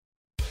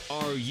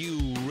Are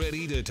you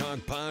ready to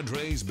talk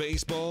Padres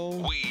baseball?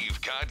 We've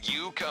got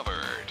you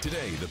covered.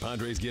 Today, the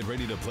Padres get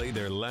ready to play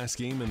their last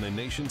game in the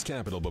nation's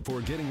capital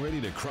before getting ready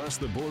to cross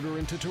the border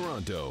into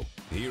Toronto.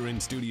 Here in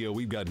studio,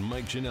 we've got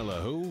Mike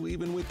Janela, who,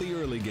 even with the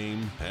early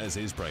game, has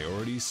his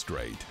priorities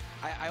straight.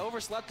 I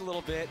overslept a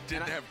little bit.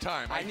 Didn't have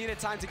time. I needed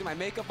time to get my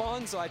makeup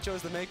on, so I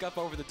chose the makeup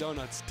over the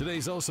donuts.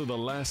 Today's also the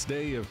last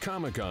day of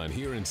Comic-Con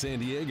here in San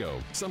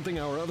Diego, something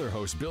our other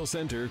host, Bill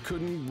Center,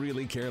 couldn't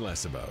really care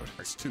less about.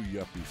 It's too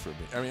yuppie for me.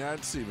 I mean,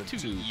 that's even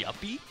too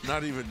yuppie?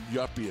 Not even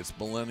yuppie. It's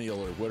millennial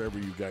or whatever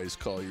you guys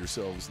call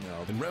yourselves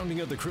now. And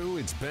rounding out the crew,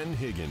 it's Ben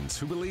Higgins,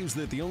 who believes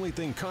that the only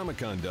thing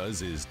Comic-Con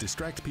does is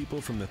distract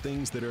people from the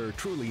things that are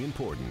truly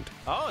important.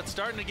 Oh, it's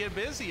starting to get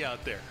busy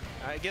out there.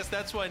 I guess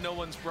that's why no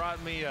one's brought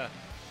me a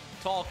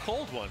tall,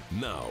 cold one.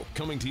 Now,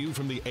 coming to you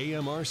from the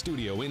AMR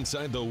studio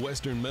inside the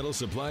Western Metal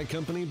Supply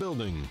Company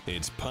building,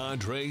 it's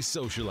Padres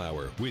Social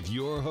Hour with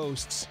your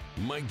hosts,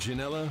 Mike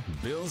Janela,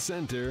 Bill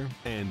Center,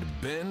 and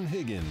Ben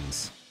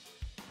Higgins.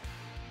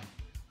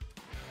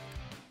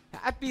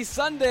 Happy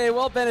Sunday.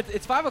 Well, Ben,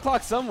 it's 5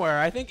 o'clock somewhere.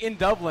 I think in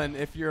Dublin,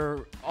 if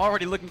you're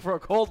already looking for a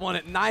cold one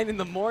at 9 in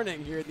the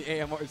morning here in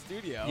the AMR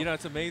studio. You know,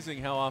 it's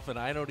amazing how often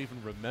I don't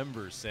even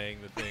remember saying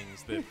the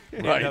things that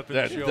end Right, up in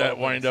the show. that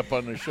wind up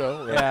on the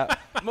show. Right? Yeah.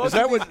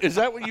 Is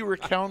that what you were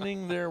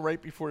counting there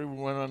right before we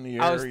went on the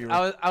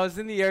air? I was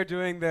in the air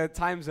doing the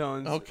time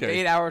zones. Okay.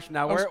 8 hours from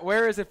now.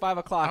 Where is it 5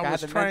 o'clock? I was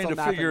had the trying mental to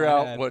map in figure my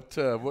out head.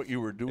 what you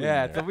were doing.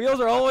 Yeah, there. the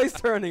wheels are always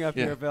turning up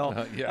Yeah, here,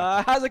 Bill.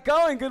 yeah. How's it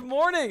going? Good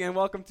morning, and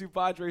welcome to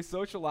Padres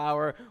Social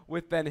Hour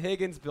with Ben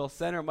Higgins, Bill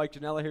Center, Mike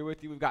Janela here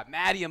with you. We've got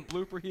Maddie and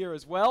Blooper here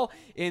as well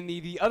in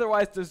the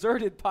otherwise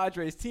deserted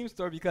Padres team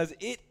store because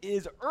it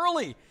is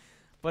early.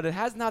 But it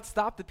has not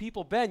stopped the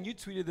people. Ben, you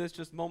tweeted this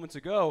just moments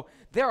ago.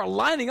 They are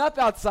lining up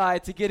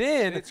outside to get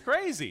in. It's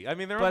crazy. I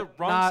mean, they're on the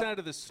wrong side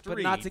of the street.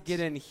 But not to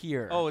get in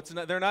here. Oh,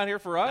 they're not here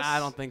for us? I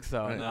don't think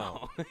so, Right.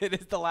 no. It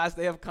is the last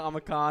day of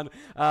Comic-Con.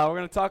 We're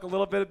going to talk a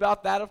little bit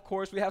about that, of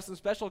course. We have some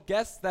special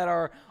guests that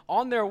are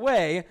on their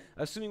way,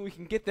 assuming we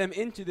can get them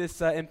into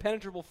this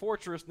impenetrable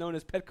fortress known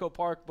as Petco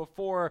Park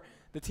before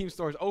the team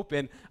stores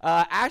open.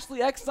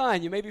 Ashley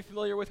Eckstein, you may be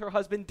familiar with her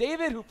husband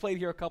David, who played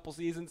here a couple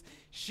seasons.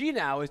 She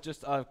now is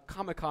just a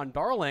Comic-Con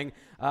darling.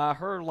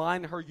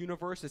 Her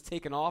universe has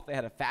taken off. They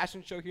had a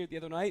fashion show here the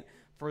other night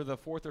for the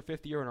 4th or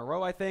 5th year in a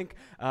row, I think.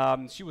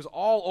 She was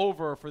all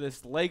over for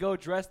this Lego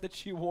dress that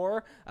she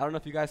wore. I don't know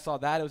if you guys saw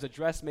that. It was a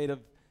dress made of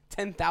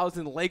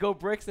 10,000 Lego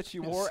bricks that she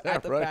wore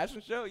at the fashion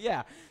show.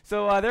 Yeah.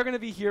 So they're going to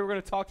be here. We're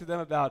going to talk to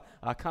them about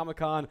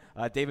Comic-Con,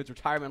 David's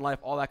retirement life,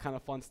 all that kind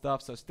of fun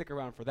stuff. So stick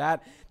around for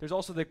that. There's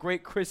also the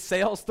great Chris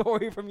Sale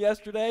story from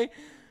yesterday.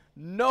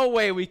 No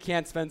way we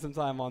can't spend some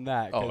time on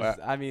that.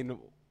 I mean,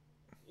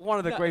 one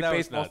of the great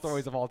baseball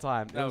stories of all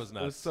time. That was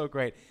nuts. It was so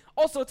great.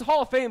 Also, it's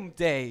Hall of Fame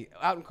Day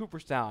out in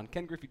Cooperstown.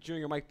 Ken Griffey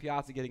Jr., Mike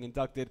Piazza getting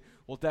inducted.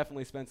 We'll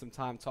definitely spend some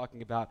time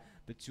talking about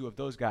the two of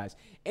those guys.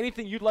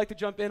 Anything you'd like to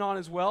jump in on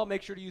as well,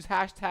 make sure to use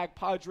hashtag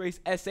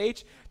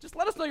PadresSH. Just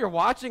let us know you're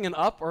watching and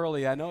up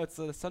early. I know it's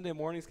Sunday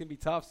mornings can be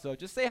tough, so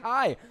just say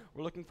hi.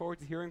 We're looking forward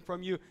to hearing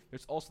from you.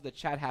 There's also the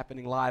chat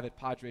happening live at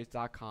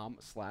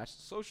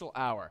Padres.com/social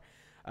hour.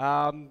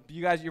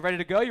 You guys, you ready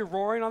to go? You're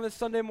roaring on this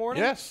Sunday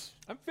morning? Yes.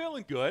 I'm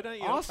feeling good.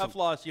 Awesome. Tough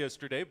loss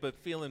yesterday, but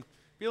feeling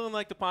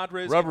like the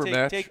Padres Rubber can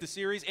match. take the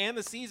series and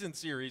the season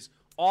series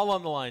all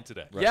on the line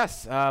today. Right.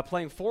 Yes,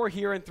 playing 4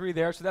 here and 3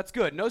 there, so that's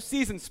good. No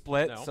season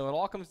split, so it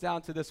all comes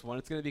down to this one.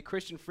 It's going to be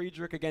Christian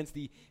Friedrich against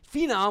the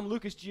phenom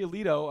Lucas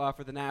Giolito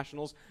for the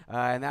Nationals,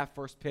 and that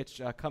first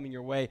pitch coming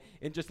your way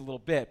in just a little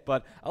bit.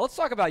 But let's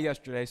talk about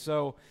yesterday.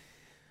 So,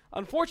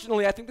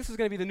 unfortunately, I think this is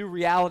going to be the new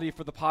reality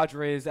for the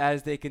Padres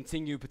as they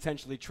continue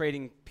potentially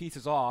trading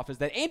pieces off, is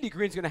that Andy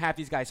Green's going to have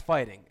these guys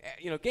fighting.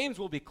 Games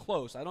will be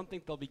close. I don't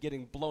think they'll be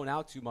getting blown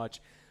out too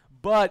much,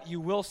 but you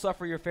will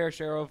suffer your fair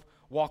share of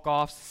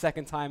walk-offs,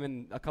 second time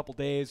in a couple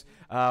days,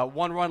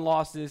 one-run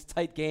losses,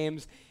 tight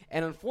games,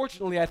 and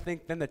unfortunately, I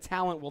think then the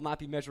talent will not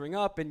be measuring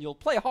up, and you'll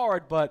play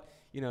hard, but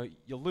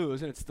you'll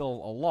lose, and it's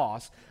still a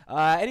loss.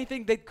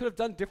 Anything they could have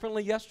done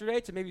differently yesterday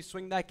to maybe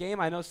swing that game?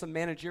 I know some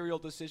managerial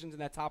decisions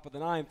in that top of the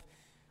ninth.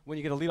 When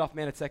you get a leadoff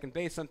man at second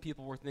base, some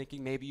people were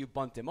thinking maybe you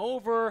bunt him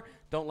over,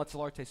 don't let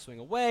Solarte swing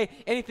away.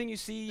 Anything you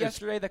see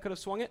yesterday that could have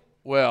swung it?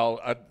 Well,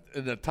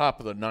 in the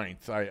top of the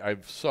ninth, I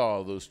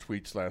saw those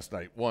tweets last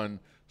night. 1,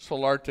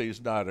 Solarte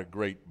is not a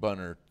great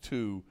bunter.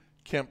 2,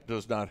 Kemp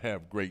does not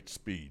have great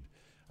speed.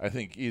 I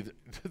think either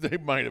they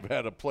might have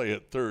had a play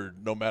at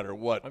third no matter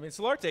what. I mean,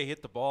 Solarte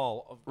hit the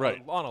ball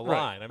on a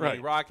line. I mean, he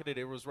rocketed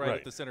it. It was right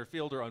at the center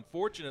fielder.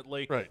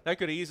 Unfortunately, that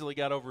could have easily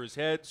got over his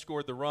head,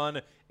 scored the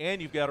run,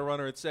 and you've got a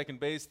runner at second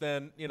base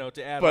then,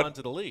 to add on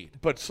to the lead.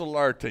 But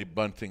Solarte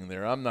bunting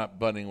there. I'm not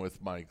bunting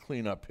with my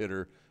cleanup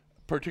hitter,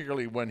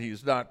 particularly when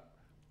he's not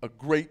a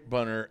great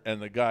bunter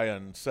and the guy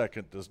on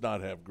second does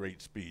not have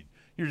great speed.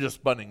 You're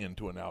just bunting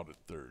into an out at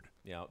third.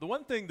 Yeah, the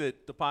one thing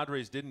that the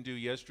Padres didn't do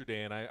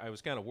yesterday, and I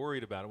was kind of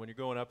worried about it, when you're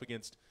going up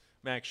against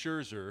Max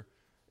Scherzer,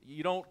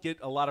 you don't get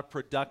a lot of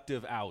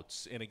productive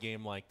outs in a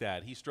game like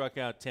that. He struck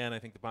out 10. I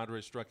think the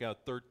Padres struck out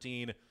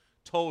 13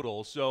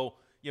 total. So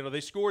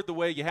they scored the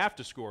way you have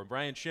to score.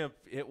 Brian Schimpf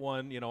hit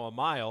one, a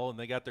mile, and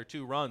they got their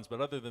 2 runs.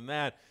 But other than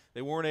that,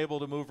 they weren't able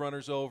to move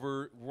runners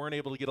over, weren't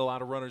able to get a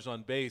lot of runners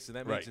on base, and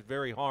that makes it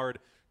very hard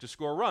to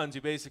score runs.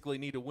 You basically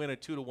need to win a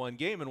 2-1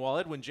 game. And while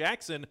Edwin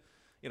Jackson,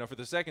 for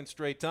the second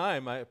straight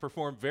time,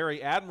 performed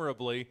very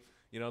admirably,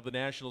 the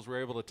Nationals were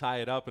able to tie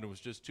it up, and it was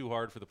just too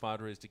hard for the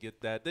Padres to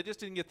get that. They just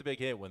didn't get the big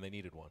hit when they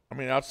needed one. I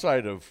mean,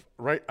 outside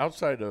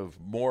of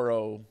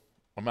Morrow,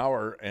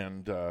 Mauer,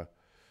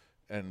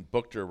 and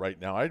Buchter right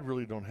now, I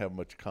really don't have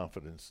much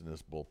confidence in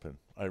this bullpen.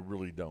 I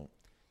really don't.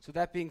 So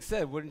that being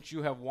said, wouldn't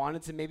you have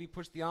wanted to maybe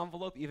push the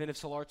envelope, even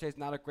if Solarte's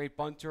not a great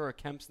bunter or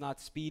Kemp's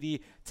not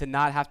speedy, to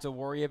not have to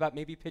worry about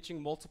maybe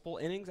pitching multiple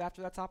innings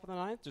after that top of the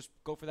ninth? Just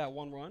go for that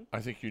 1 run?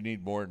 I think you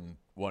need more than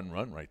 1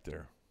 run right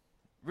there.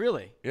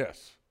 Really?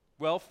 Yes.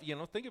 Well,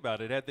 think about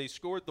it. Had they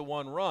scored the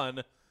 1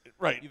 run,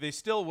 they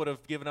still would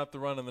have given up the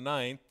run in the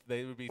ninth.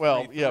 They would be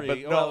 3-3. Yeah, but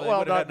they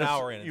would have had an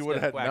hour in. You would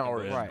have had an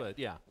hour in, right? But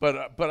yeah.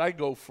 But I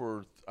go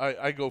for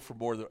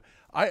more than.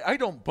 I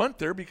don't bunt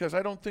there because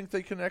I don't think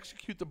they can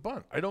execute the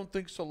bunt. I don't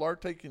think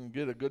Solarte can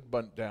get a good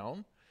bunt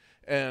down,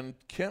 and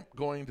Kemp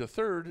going to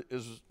third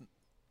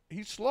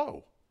he's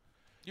slow.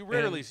 You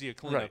rarely see a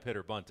cleanup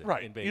hitter bunting.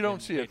 Right. You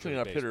don't see a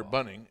cleanup hitter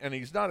bunting, and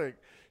he's not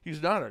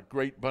a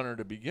great bunter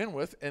to begin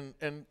with,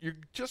 and you're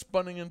just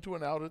bunting into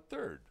an out at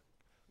third,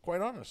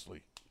 quite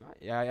honestly.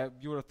 Yeah,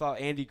 you would have thought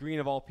Andy Green,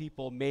 of all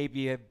people,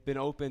 maybe have been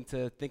open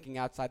to thinking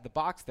outside the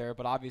box there,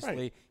 but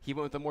obviously he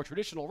went with a more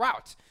traditional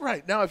route.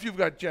 Right. Now, if you've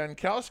got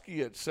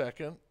Jankowski at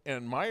second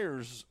and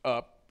Myers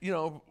up,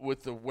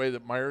 with the way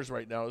that Myers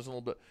right now is a little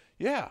bit,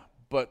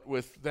 but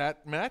with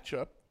that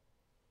matchup,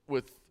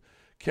 with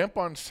Kemp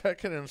on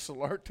second and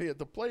Solarte at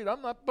the plate,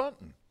 I'm not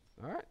bunting.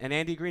 All right, and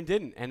Andy Green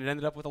didn't, and it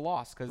ended up with a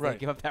loss because they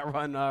gave up that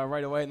run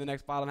right away in the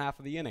next bottom half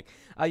of the inning.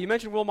 You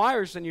mentioned Will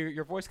Myers, and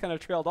your voice kind of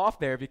trailed off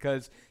there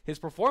because his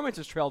performance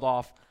has trailed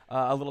off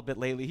a little bit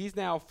lately. He's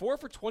now 4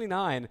 for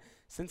 29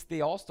 since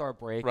the All-Star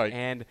break,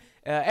 and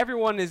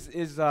everyone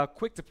is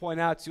quick to point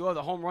out to,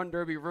 the home run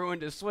derby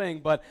ruined his swing,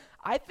 but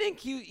I think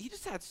he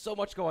just had so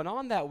much going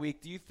on that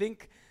week. Do you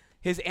think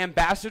his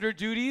ambassador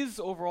duties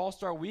over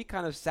All-Star week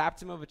kind of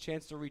sapped him of a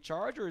chance to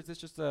recharge, or is this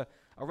just a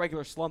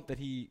regular slump that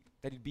he'd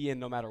be in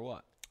no matter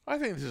what? I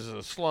think this is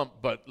a slump,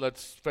 but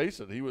let's face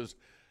it,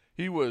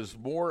 he was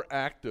more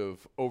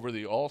active over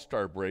the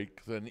All-Star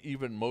break than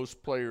even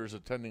most players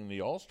attending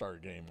the All-Star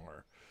game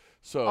are.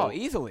 So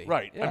easily.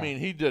 Right. Yeah. I mean,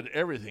 he did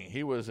everything.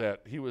 He was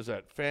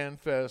at Fan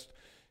Fest.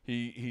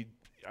 He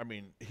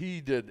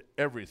did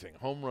everything.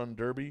 Home run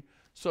derby.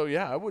 So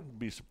I wouldn't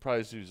be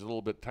surprised if he's a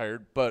little bit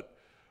tired, but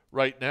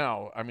right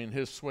now, I mean,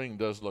 his swing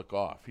does look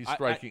off. He's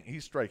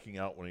striking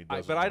out when he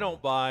does. But I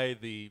don't buy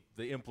the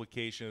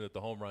implication that the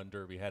home run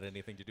derby had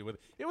anything to do with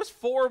it. It was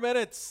 4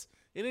 minutes.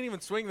 He didn't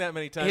even swing that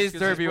many times. His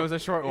derby was a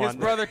short one. His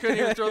brother couldn't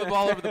even throw the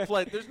ball over the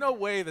plate. There's no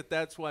way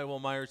that's why Will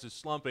Myers is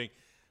slumping.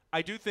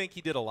 I do think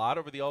he did a lot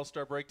over the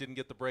All-Star break, didn't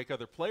get the break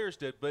other players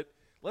did, but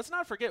let's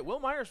not forget, Will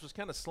Myers was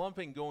kind of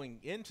slumping going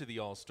into the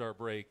All-Star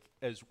break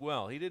as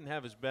well. He didn't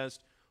have his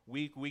best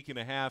week and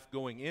a half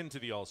going into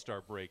the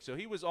All-Star break. So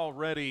he was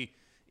already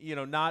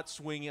not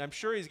swinging. I'm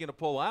sure he's going to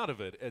pull out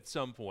of it at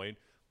some point,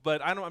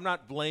 but I'm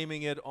not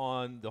blaming it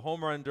on the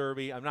home run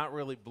derby. I'm not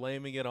really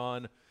blaming it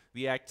on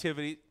the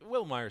activity.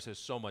 Will Myers has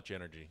so much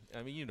energy.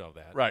 I mean, you know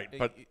that. Right,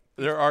 but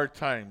there are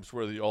times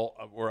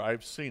where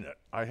I've seen it.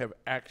 I have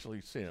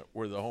actually seen it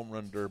where the home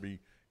run derby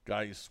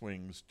guys'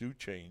 swings do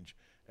change,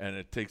 and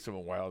it takes them a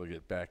while to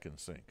get back in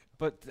sync.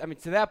 But, I mean,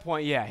 to that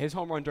point, his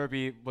home run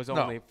derby was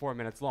only 4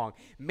 minutes long.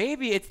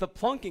 Maybe it's the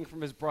plunking from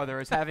his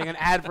brother is having an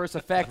adverse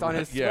effect on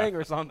his swing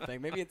or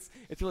something. Maybe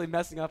it's really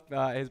messing up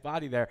his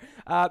body there.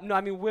 No,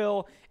 I mean,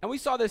 Will, and we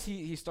saw this,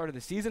 he started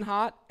the season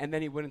hot, and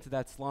then he went into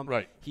that slump.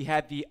 Right. He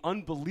had the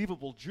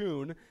unbelievable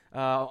June,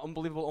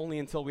 unbelievable only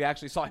until we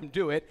actually saw him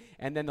do it,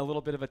 and then a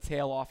little bit of a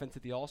tail off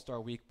into the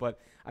All-Star week. But,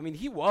 I mean,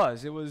 it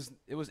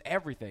was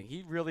everything.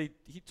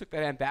 He took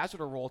that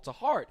ambassador role to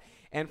heart.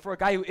 And for a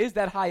guy who is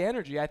that high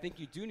energy, I think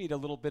you do need a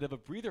little bit of a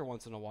breather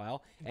once in a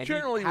while, and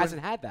generally he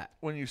hasn't had that.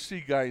 When you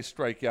see guys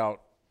strike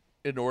out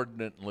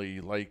inordinately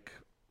like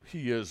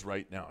he is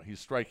right now, he's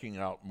striking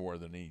out more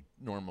than he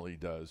normally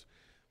does.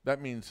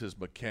 That means his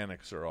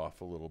mechanics are off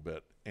a little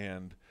bit.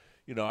 And,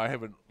 I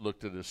haven't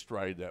looked at his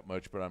stride that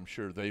much, but I'm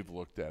sure they've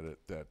looked at it,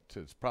 that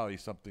it's probably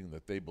something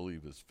that they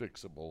believe is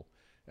fixable,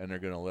 and they're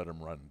going to let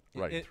him run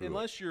right through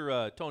unless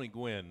you're Tony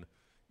Gwynn,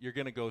 you're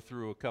going to go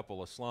through a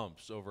couple of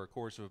slumps over a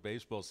course of a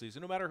baseball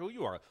season, no matter who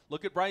you are.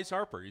 Look at Bryce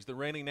Harper. He's the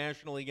reigning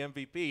National League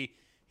MVP.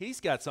 He's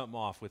got something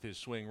off with his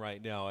swing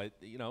right now. It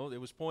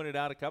was pointed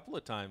out a couple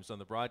of times on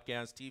the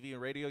broadcast, TV,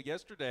 and radio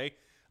yesterday.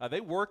 They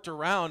worked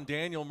around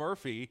Daniel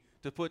Murphy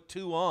to put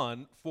 2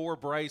 on for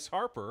Bryce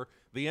Harper,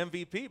 the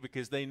MVP,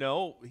 because they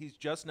know he's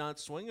just not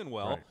swinging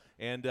well. Right.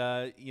 And,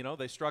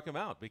 they struck him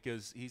out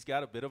because he's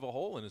got a bit of a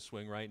hole in his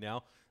swing right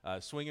now.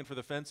 Swinging for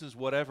the fences,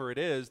 whatever it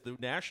is, the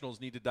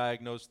Nationals need to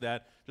diagnose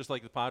that, just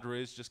like the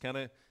Padres just kind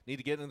of need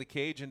to get in the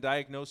cage and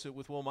diagnose it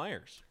with Will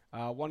Myers.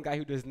 One guy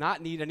who does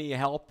not need any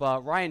help,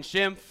 Ryan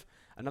Schimpf.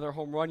 Another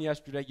home run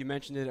yesterday. You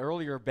mentioned it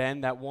earlier,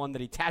 Ben, that one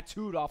that he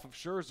tattooed off of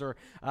Scherzer.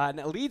 And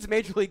it leads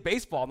Major League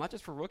Baseball, not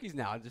just for rookies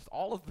now, just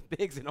all of the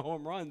bigs in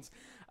home runs.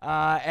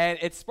 And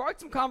it sparked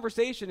some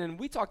conversation, and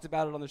we talked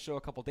about it on the show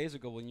a couple days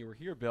ago when you were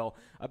here, Bill,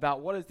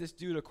 about what does this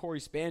do to Corey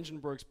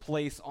Spangenberg's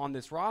place on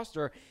this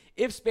roster.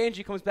 If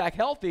Spangy comes back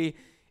healthy,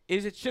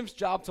 is it Schimpf's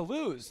job to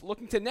lose?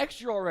 Looking to next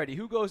year already,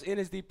 who goes in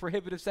as the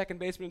prohibitive second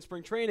baseman in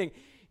spring training?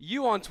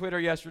 You on Twitter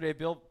yesterday,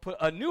 Bill, put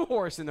a new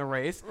horse in the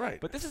race. Right.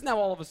 But this is now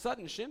all of a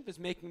sudden, Schimpf is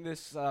making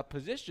this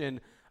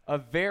position a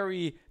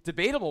very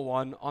debatable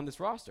one on this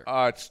roster.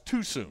 It's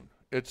too soon.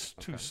 It's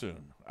too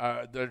soon.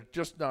 There's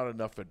just not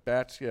enough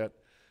at-bats yet.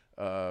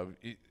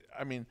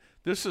 I mean,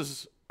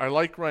 I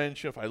like Ryan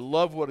Schimpf. I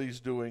love what he's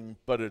doing,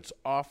 but it's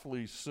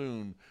awfully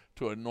soon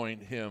to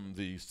anoint him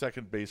the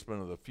second baseman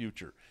of the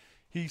future.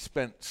 He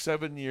spent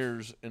 7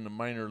 years in the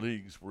minor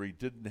leagues where he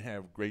didn't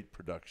have great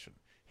production.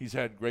 He's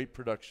had great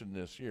production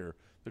this year.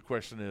 The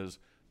question is,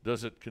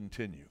 does it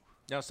continue?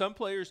 Now, some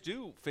players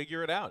do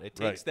figure it out. It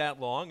takes that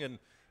long, and,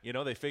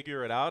 they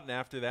figure it out, and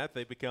after that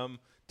they become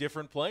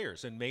different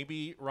players. And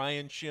maybe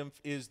Ryan Schimpf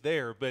is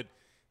there, but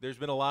there's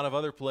been a lot of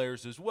other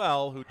players as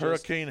well who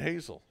Hurricane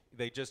Hazel.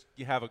 They just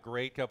have a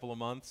great couple of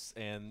months,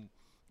 and,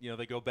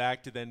 they go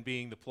back to then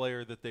being the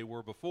player that they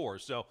were before.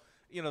 So,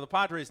 the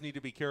Padres need to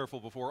be careful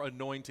before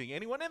anointing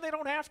anyone, and they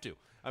don't have to.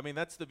 I mean,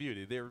 that's the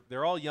beauty.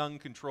 They're all young,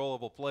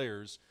 controllable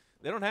players.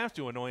 They don't have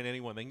to anoint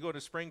anyone. They can go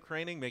to spring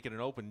training, make it an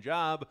open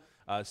job,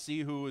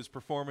 see who is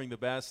performing the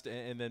best,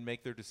 and then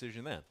make their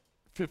decision then.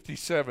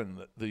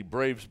 57, the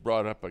Braves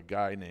brought up a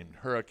guy named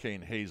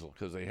Hurricane Hazel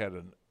because they had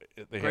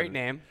Great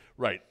name.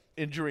 Right.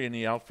 Injury in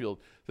the outfield.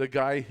 The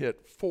guy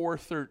hit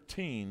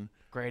 .413.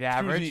 Great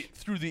average.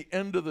 Through the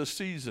end of the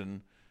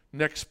season.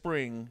 Next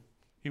spring,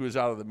 he was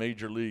out of the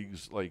major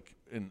leagues like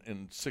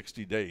in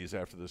 60 days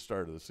after the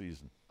start of the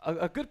season.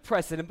 A good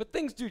precedent, but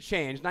things do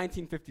change.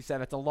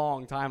 1957, it's a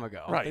long time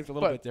ago. Right. Things are a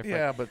little bit different.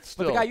 Yeah, but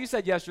still. But the guy you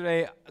said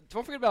yesterday,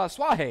 don't forget about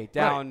Suaje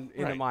down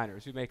in the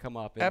minors who may come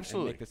up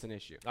and make this an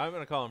issue. I'm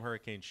going to call him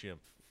Hurricane Schimpf.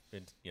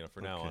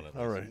 For now on.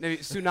 All right. Maybe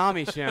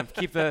Tsunami Schimpf.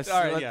 Keep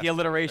the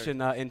alliteration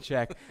in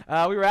check.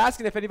 We were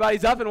asking if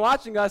anybody's up and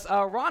watching us.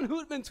 Ron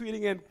Hootman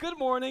tweeting in, "Good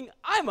morning.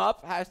 I'm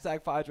up."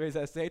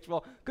 #PadresSH.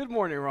 Well, good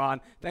morning, Ron.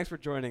 Thanks for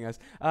joining us.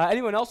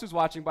 Anyone else who's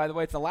watching, by the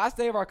way, it's the last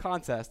day of our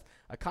contest.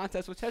 A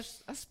contest which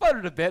has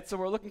sputtered a bit, so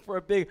we're looking for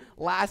a big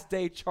last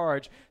day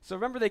charge. So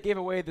remember they gave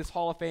away this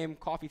Hall of Fame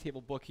coffee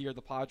table book here at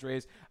the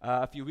Padres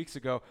a few weeks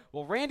ago.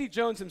 Well, Randy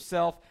Jones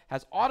himself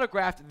has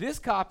autographed this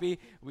copy.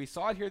 We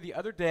saw it here the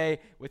other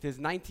day with his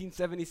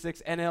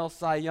 1976 NL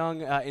Cy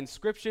Young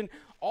inscription.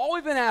 All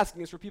we've been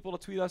asking is for people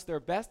to tweet us their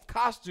best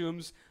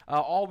costumes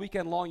all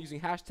weekend long using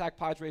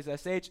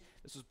 #PadresSH.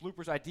 This was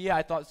Blooper's idea.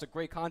 I thought it's a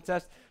great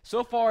contest.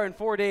 So far in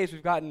 4 days,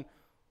 we've gotten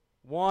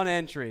one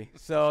entry.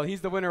 So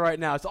he's the winner right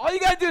now. So all you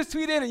got to do is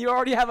tweet in, and you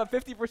already have a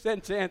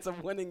 50% chance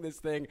of winning this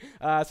thing.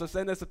 So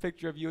send us a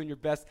picture of you in your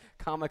best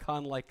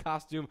Comic-Con-like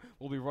costume.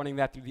 We'll be running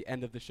that through the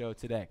end of the show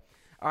today.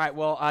 All right,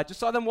 well, I just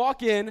saw them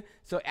walk in.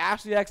 So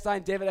Ashley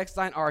Eckstein, David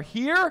Eckstein are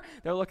here.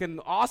 They're looking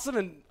awesome.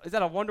 And is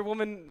that a Wonder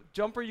Woman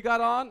jumper you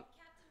got on?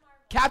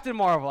 Captain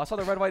Marvel. I saw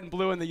the red, white, and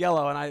blue and the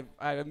yellow, and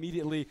I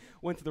immediately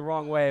went to the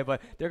wrong way.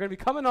 But they're going to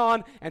be coming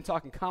on and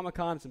talking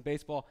Comic-Con and some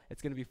baseball.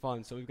 It's going to be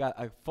fun. So we've got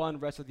a fun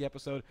rest of the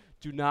episode.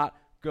 Do not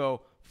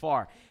go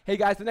far. Hey,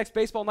 guys, the next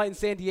baseball night in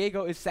San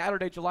Diego is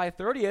Saturday, July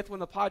 30th, when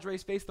the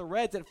Padres face the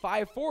Reds at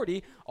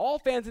 5:40. All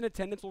fans in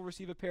attendance will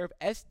receive a pair of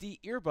SD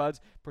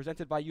earbuds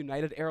presented by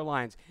United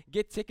Airlines.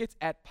 Get tickets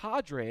at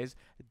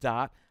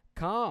Padres.com.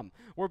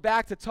 We're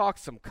back to talk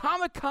some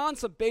Comic-Con,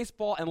 some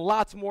baseball, and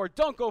lots more.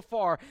 Don't go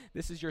far.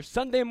 This is your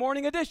Sunday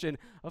morning edition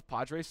of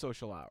Padres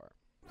Social Hour.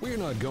 We're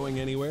not going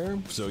anywhere,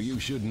 so you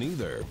shouldn't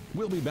either.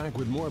 We'll be back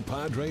with more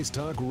Padres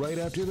talk right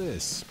after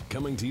this.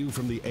 Coming to you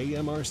from the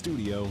AMR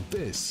studio,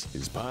 this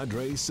is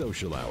Padres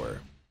Social Hour.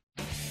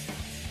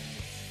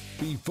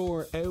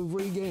 Before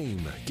every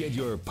game, get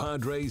your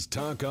Padres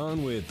talk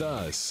on with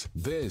us.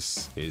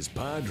 This is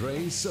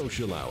Padres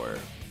Social Hour.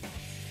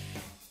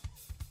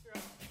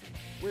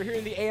 We're here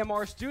in the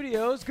AMR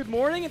studios. Good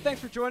morning, and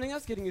thanks for joining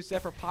us, getting you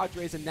set for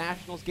Padres and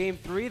Nationals Game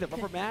 3, the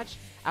rubber match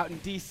out in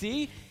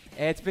D.C.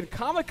 It's been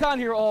Comic-Con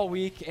here all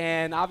week,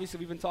 and obviously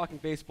we've been talking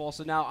baseball,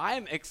 so now I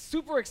am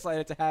super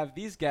excited to have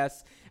these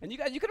guests. And you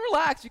guys, you can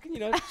relax. You can,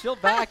 chill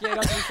back. Yeah,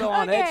 don't be so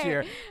on edge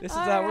here. This is,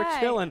 we're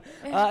chilling.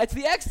 It's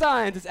the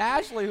Ecksteins. It's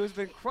Ashley, who's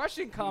been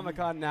crushing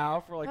Comic-Con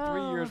now for like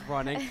 3 years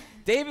running.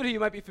 David, who you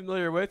might be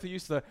familiar with, who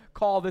used to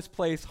call this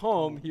place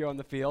home here on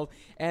the field.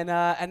 And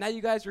now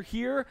you guys are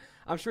here.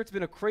 I'm sure it's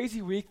been a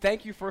crazy week.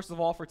 Thank you, first of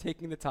all, for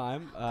taking the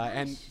time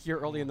and here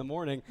early in the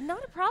morning.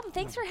 Not a problem.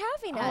 Thanks for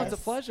having us. Oh, it's a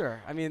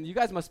pleasure. I mean, you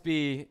guys must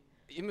be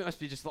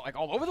just like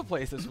all over the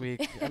place this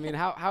week. I mean,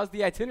 how's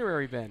the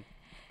itinerary been?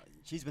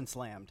 She's been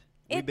slammed.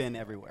 We've been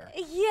everywhere.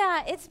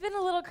 Yeah, it's been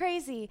a little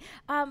crazy,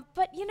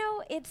 but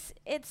it's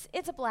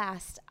a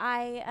blast.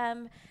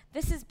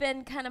 This has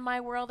been kind of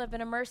my world. I've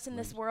been immersed in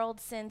this world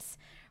since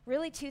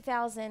really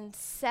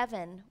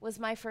 2007 was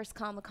my first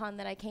Comic-Con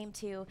that I came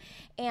to.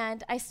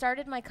 And I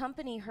started my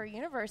company, Her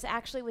Universe,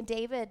 actually when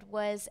David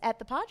was at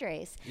the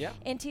Padres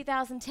in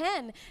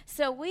 2010.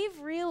 So we've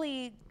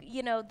really,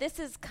 this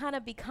has kind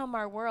of become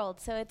our world.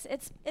 So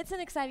it's an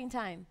exciting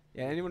time.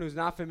 Yeah, anyone who's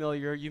not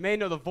familiar, you may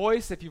know the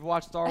voice if you've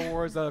watched Star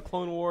Wars,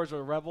 Clone Wars,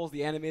 or Rebels,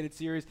 the animated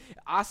series.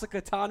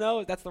 Ahsoka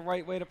Tano, that's the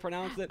right way to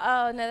pronounce it?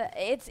 Oh, no,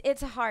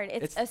 it's hard.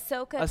 It's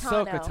Ahsoka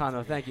Tano. Ahsoka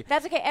Tano, thank you.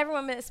 That's okay.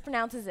 Everyone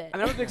mispronounces it.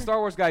 I'm a big Star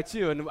Wars guy,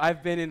 too, and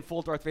I've been in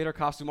full Darth Vader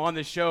costume on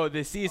this show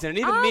this season. And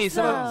even me,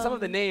 some of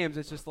the names,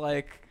 it's just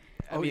like,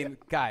 I mean,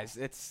 guys,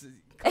 it's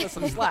cut us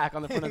some slack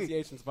on the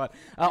pronunciations. But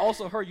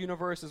also, Her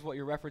Universe is what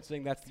you're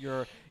referencing. That's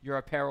your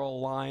apparel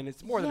line.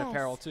 It's more than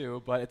apparel,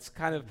 too, but it's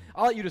kind of,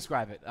 I'll let you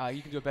describe it.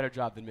 You can do a better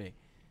job than me.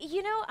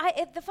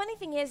 The funny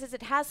thing is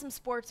it has some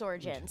sports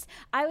origins.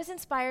 I was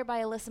inspired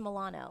by Alyssa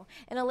Milano,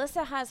 and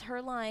Alyssa has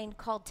her line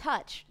called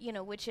Touch,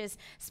 which is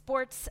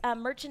sports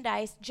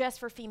merchandise just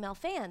for female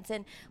fans.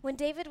 And when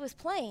David was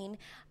playing,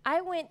 I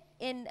went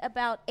in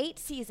about 8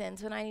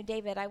 seasons when I knew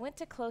David, I went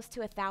to close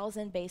to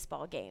 1,000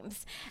 baseball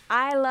games.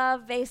 I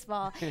love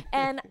baseball,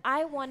 and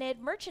I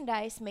wanted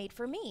merchandise made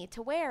for me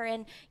to wear.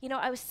 And,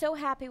 I was so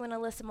happy when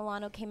Alyssa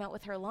Milano came out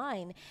with her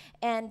line.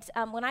 And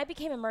when I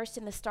became immersed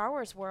in the Star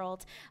Wars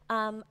world,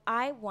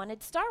 I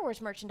wanted Star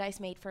Wars merchandise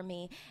made for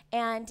me.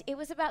 And it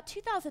was about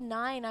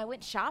 2009, I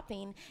went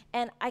shopping,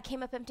 and I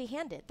came up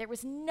empty-handed. There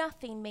was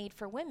nothing made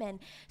for women.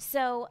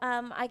 So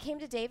I came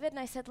to David, and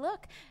I said,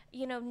 look,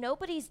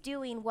 nobody's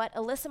doing what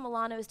Alyssa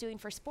Milano is doing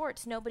for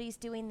sports. Nobody's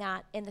doing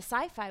that in the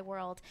sci-fi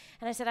world.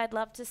 And I said, I'd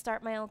love to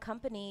start my own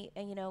company,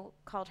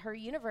 called Her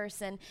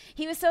Universe. And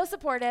he was so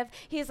supportive.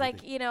 He's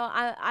like,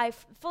 I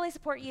fully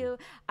support you.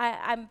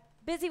 I'm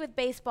busy with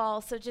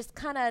baseball, so just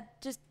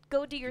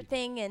go do your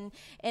thing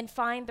and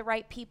find the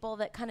right people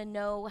that kind of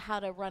know how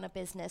to run a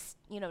business,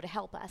 to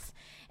help us.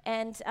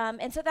 And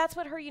so that's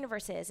what Her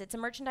Universe is. It's a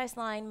merchandise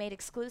line made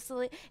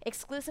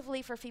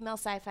exclusively for female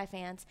sci-fi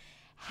fans.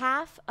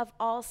 Half of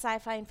all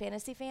sci-fi and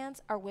fantasy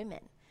fans are women.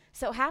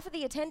 So half of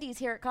the attendees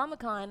here at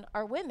Comic-Con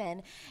are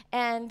women.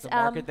 And it's a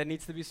market that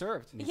needs to be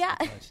served. Yeah.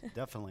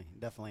 Definitely.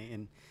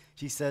 And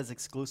she says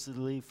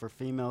exclusively for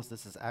females.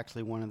 This is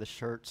actually one of the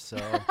shirts. So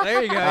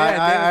there you go.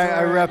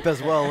 I rep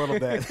as well a little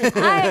bit.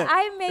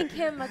 I make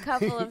him a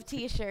couple of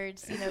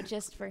T-shirts,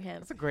 just for him.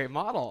 That's a great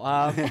model.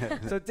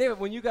 So David,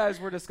 when you guys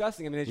were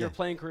discussing, as your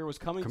playing career was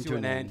coming to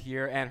an end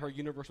here and Her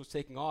Universe was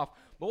taking off,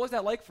 what was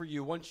that like for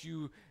you once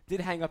you did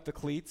hang up the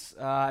cleats?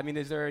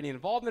 Is there any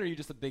involvement? Or are you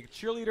just a big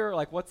cheerleader?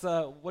 Like, what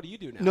do you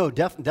do now? No,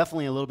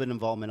 definitely a little bit of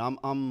involvement.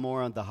 I'm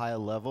more on the higher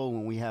level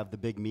when we have the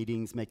big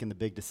meetings, making the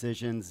big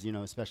decisions,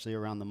 especially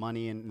around the money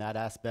and that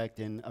aspect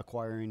and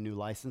acquiring new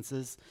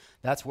licenses.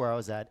 That's where I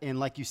was at. And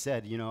like you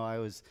said, I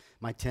was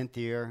my 10th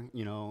year,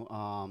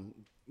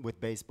 with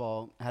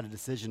baseball, had a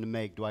decision to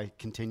make. Do I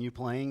continue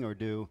playing or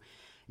do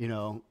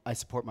I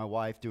support my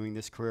wife doing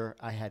this career?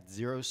 I had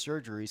 0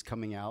 surgeries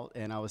coming out,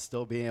 and I was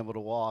still being able to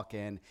walk,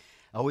 and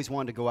I always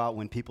wanted to go out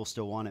when people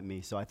still wanted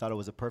me. So I thought it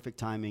was a perfect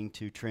timing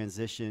to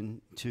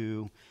transition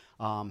to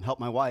help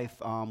my wife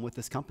with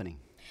this company.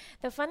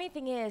 The funny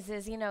thing is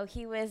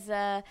he was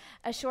a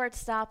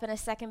shortstop and a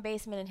second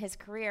baseman in his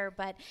career,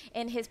 but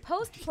in his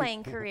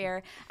post-playing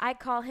career, I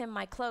call him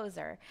my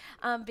closer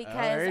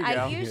because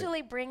I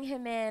usually bring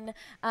him in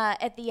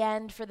at the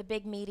end for the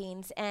big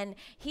meetings, and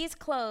he's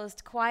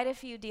closed quite a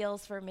few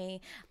deals for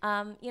me,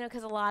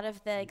 because a lot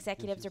of the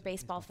executives are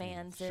baseball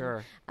fans.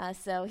 Sure. And,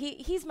 so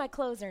he's my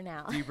closer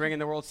now. Do you bring in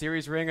the World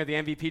Series ring or the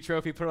MVP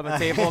trophy, put it on the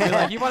table, and be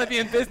like, you want to be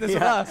in business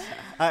with us?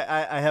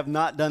 I have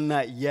not done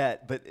that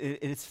yet, but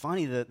it's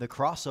funny the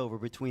crossover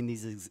between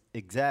these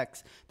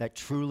execs that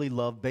truly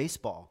love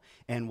baseball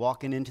and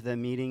walking into the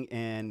meeting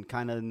and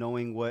kind of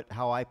knowing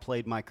how I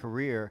played my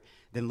career,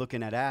 then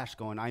looking at Ash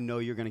going, I know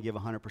you're going to give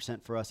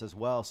 100% for us as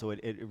well. So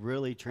it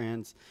really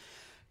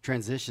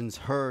transitions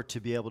her to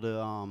be able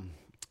to,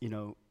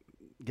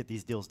 get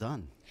these deals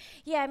done.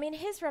 Yeah,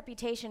 his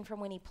reputation from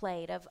when he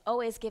played of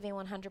always giving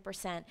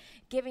 100%,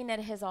 giving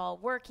it his all,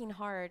 working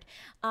hard,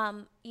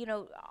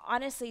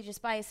 honestly,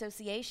 just by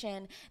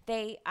association,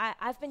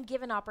 I've been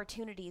given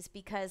opportunities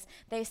because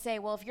they say,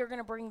 well, if you're going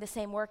to bring the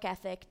same work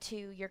ethic to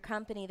your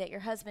company that your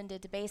husband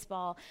did to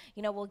baseball,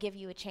 we'll give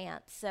you a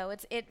chance. So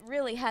it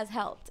really has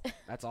helped.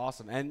 That's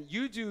awesome. And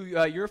you do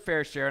your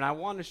fair share, and I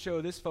want to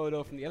show this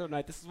photo from the other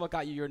night. This is what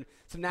got you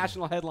some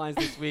national headlines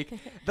this week.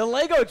 The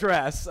Lego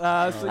dress.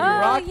 So you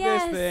rock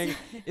this thing.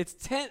 It's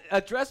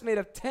a dress made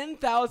of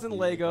 10,000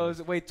 Legos.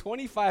 It weighed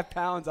 25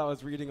 pounds, I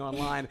was reading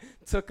online.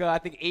 Took, I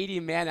think,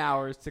 80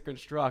 man-hours to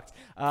construct.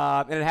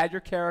 And it had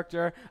your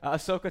character,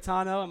 Ahsoka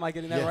Tano. Am I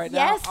getting that right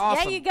now? Yes.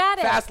 Awesome. Yeah, you got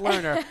it. Fast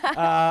learner.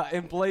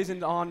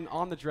 Emblazoned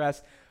on the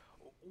dress.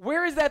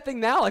 Where is that thing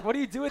now? Like, what do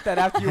you do with that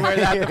after you wear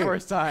that the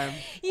first time?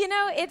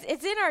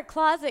 It's in our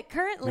closet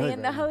currently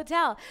in the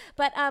hotel.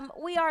 But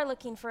we are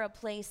looking for a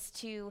place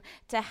to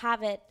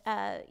have it,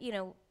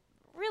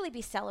 really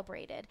be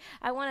celebrated.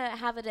 I want to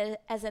have it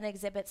as an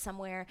exhibit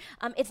somewhere.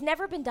 It's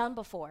never been done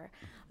before.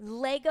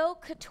 Lego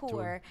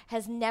Couture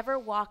has never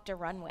walked a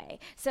runway.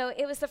 So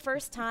it was the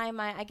first time,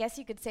 I guess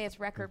you could say it's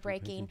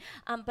record-breaking.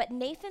 But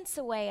Nathan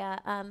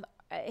Sawaya,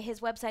 his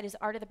website is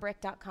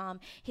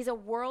artofthebrick.com. He's a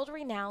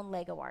world-renowned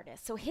Lego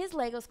artist. So his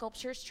Lego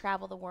sculptures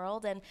travel the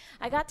world, and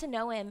I got to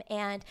know him,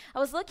 and I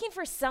was looking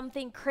for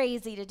something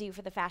crazy to do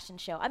for the fashion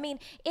show. I mean,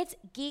 it's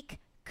geek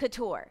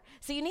couture.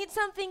 So you need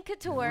something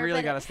couture.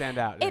 Really got to stand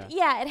out.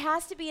 It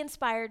has to be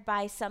inspired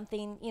by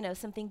something,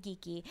 something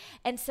geeky.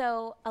 And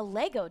so a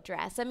Lego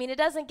dress, I mean, it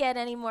doesn't get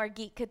any more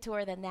geek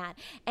couture than that.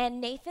 And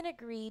Nathan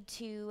agreed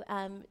to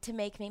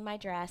make me my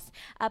dress.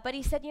 But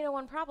he said,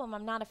 one problem,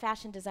 I'm not a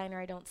fashion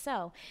designer, I don't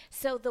sew.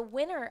 So the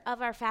winner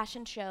of our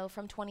fashion show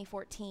from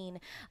 2014,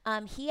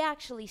 he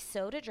actually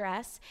sewed a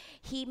dress.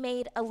 He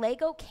made a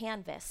Lego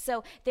canvas.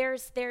 So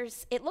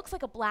it looks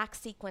like a black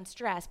sequence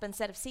dress, but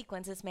instead of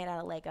sequins, it's made out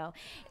of Lego.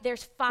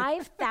 There's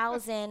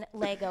 5,000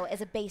 Lego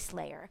as a base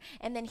layer.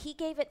 And then he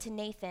gave it to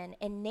Nathan,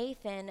 and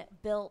Nathan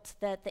built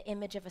the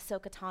image of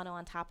Ahsoka Tano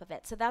on top of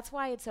it. So that's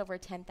why it's over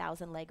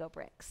 10,000 Lego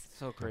bricks.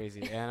 So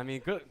crazy. And I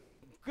mean,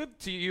 good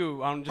to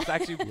you on just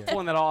actually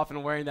pulling that off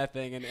and wearing that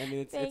thing. And I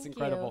mean, it's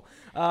incredible.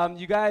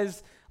 You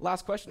guys,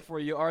 last question for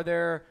you. Are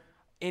there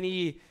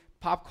any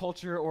pop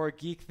culture or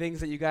geek things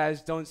that you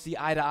guys don't see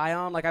eye to eye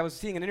on? Like I was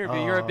seeing an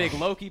interview, you're a big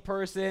Loki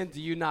person. Are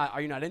you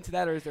not into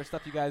that, or is there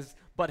stuff you guys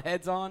butt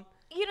heads on?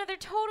 There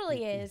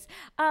totally is.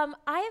 I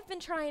have been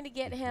trying to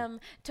get him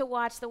to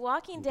watch The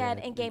Walking Dead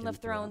and Game of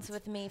Thrones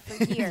with me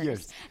for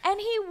years. And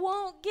he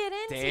won't get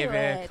into it.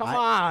 David, come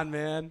on,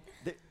 man.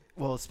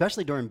 Well,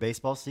 especially during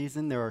baseball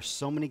season, there are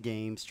so many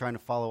games, trying to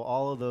follow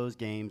all of those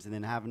games and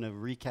then having to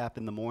recap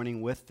in the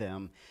morning with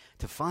them.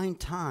 To find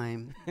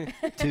time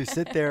to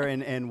sit there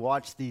and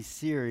watch these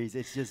series,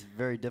 it's just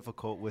very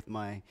difficult with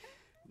my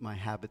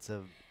habits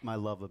of my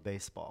love of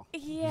baseball.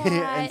 Yeah,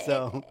 and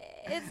so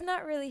it's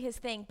not really his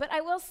thing. But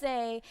I will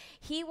say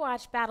he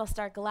watched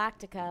Battlestar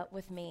Galactica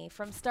with me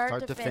from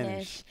start to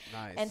finish.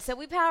 Nice. And so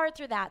we powered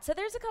through that. So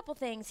there's a couple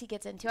things he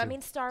gets into. I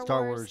mean, Star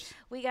Wars.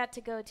 We got to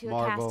go to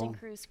a cast and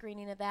crew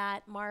screening of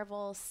that.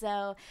 Marvel.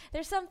 So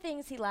there's some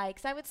things he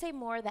likes. I would say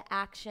more the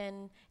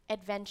action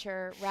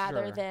adventure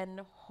rather than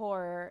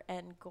horror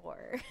and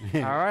gore.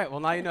 All right. Well,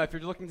 now you know. If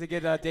you're looking to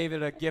get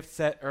David a gift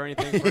set or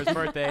anything for his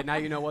birthday, now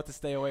you know what to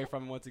stay away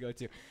from and what to go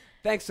to.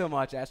 Thanks so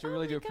much, Asher. We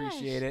really do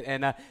appreciate it.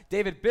 And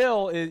David,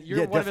 Bill,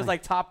 you're one of his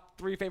top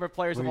 3 favorite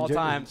players of all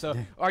time. So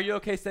are you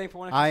okay staying for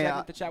one extra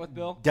second to chat with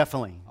Bill?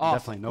 Definitely. Awesome.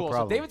 Definitely. No cool.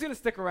 problem. So David's going to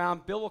stick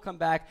around. Bill will come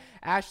back.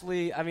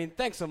 Ashley, I mean,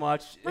 thanks so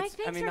much. Mike,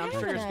 thanks for I'm sure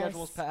your having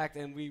schedule's us. packed,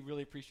 and we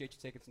really appreciate you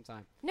taking some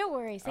time. No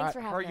worries. Thanks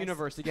for having us. Her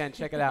Universe, again,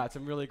 check it out.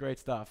 Some really great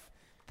stuff.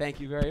 Thank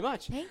you very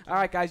much. Thank you. All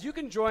right, guys, you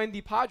can join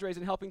the Padres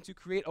in helping to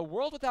create a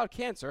world without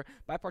cancer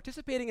by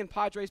participating in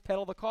Padres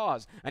Pedal the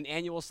Cause, an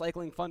annual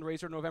cycling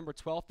fundraiser November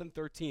 12th and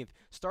 13th,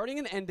 starting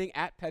and ending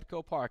at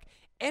Petco Park.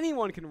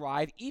 Anyone can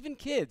ride, even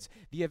kids.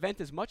 The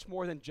event is much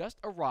more than just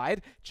a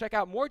ride. Check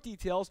out more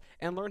details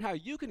and learn how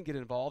you can get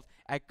involved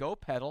at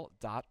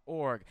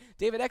gopedal.org.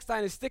 David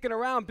Eckstein is sticking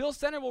around. Bill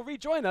Center will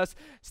rejoin us.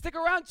 Stick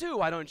around too,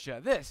 why don't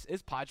you? This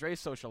is Padres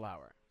Social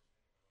Hour.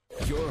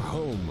 Your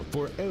home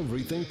for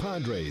everything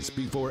Padres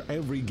before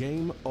every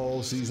game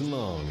all season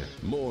long.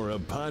 More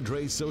of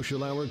Padres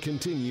Social Hour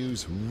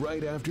continues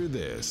right after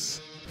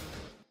this.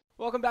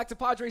 Welcome back to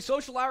Padres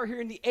Social Hour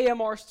here in the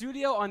AMR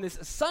studio on this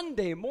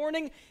Sunday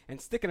morning. And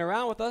sticking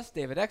around with us,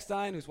 David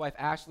Eckstein, whose wife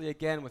Ashley,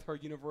 again, with her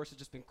universe, has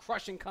just been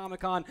crushing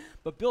Comic-Con.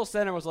 But Bill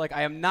Center was like,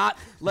 I am not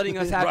letting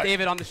us have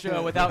David on the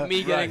show without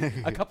me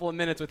getting a couple of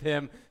minutes with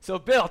him. So,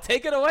 Bill,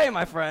 take it away,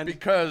 my friend.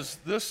 Because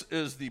this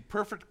is the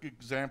perfect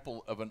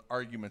example of an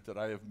argument that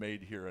I have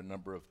made here a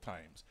number of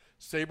times.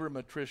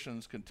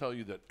 Sabermetricians can tell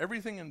you that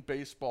everything in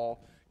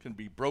baseball can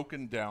be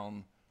broken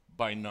down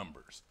by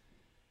numbers.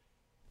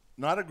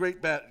 Not a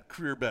great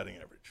career batting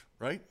average,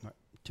 right?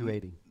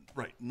 280.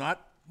 Right.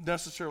 Not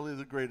necessarily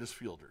the greatest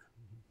fielder.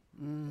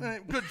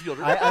 Good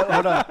fielder.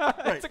 Hold on.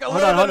 Right.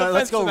 Hold on.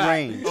 Let's go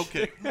range.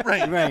 Okay.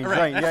 Range.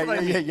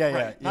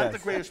 Yeah. Not the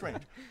greatest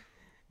range.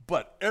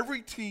 But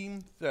every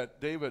team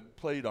that David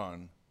played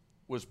on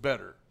was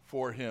better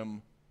for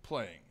him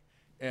playing.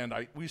 And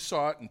we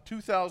saw it in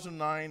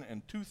 2009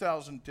 and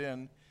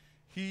 2010.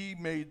 He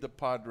made the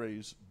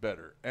Padres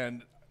better.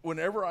 And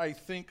whenever I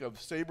think of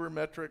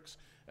sabermetrics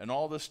and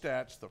all the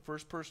stats, the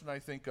first person I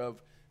think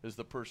of is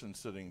the person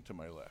sitting to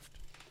my left.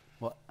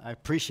 Well, I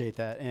appreciate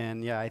that.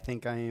 And, yeah, I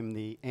think I am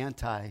the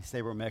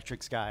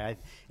anti-sabermetrics guy.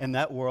 In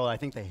that world, I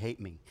think they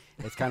hate me.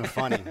 It's kind of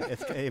funny.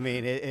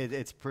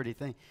 It's a pretty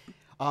thing.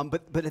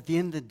 But at the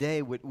end of the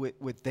day,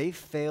 what they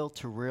fail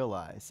to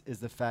realize is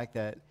the fact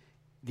that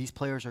these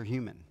players are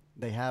human.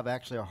 They have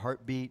actually a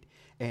heartbeat,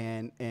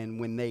 and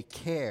when they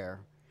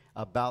care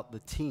about the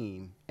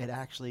team, it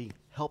actually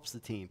helps the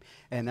team.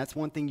 And that's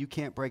one thing you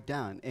can't break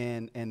down.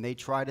 And they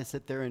try to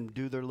sit there and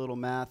do their little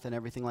math and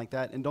everything like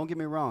that. And don't get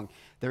me wrong,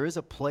 there is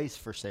a place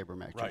for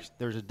sabermetrics. Right.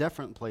 There's a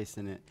different place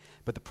in it.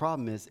 But the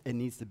problem is it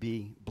needs to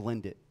be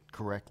blended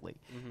correctly.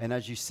 Mm-hmm. And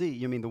as you see,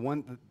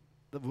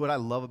 what I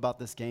love about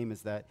this game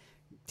is that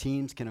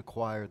teams can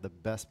acquire the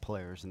best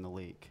players in the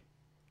league,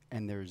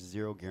 and there's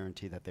zero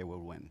guarantee that they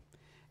will win.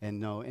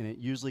 And it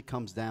usually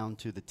comes down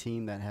to the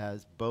team that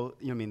has both.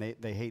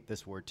 They hate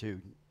this word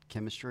too,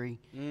 chemistry,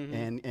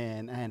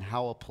 and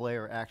how a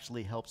player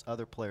actually helps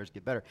other players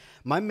get better.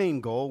 My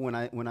main goal when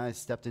I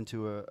stepped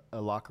into a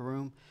locker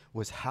room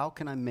was, how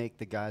can I make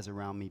the guys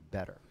around me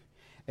better?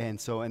 And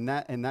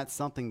that's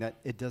something that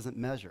it doesn't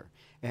measure.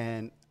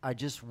 And I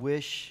just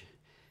wish,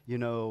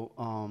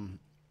 and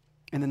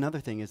another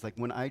thing is, like,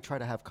 when I try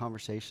to have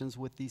conversations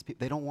with these people,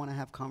 they don't want to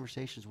have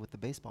conversations with the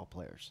baseball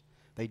players.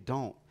 They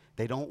don't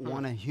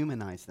want to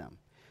humanize them,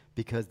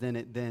 because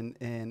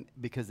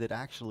because it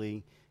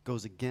actually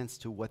goes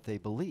against to what they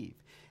believe.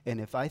 And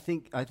if I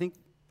think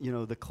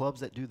the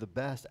clubs that do the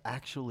best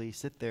actually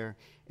sit there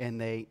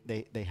and they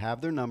have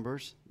their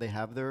numbers, they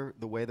have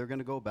the way they're going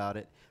to go about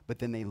it, but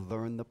then they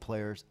learn the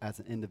players as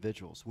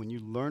individuals. When you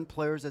learn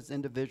players as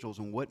individuals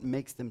and what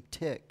makes them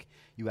tick,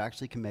 you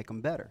actually can make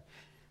them better.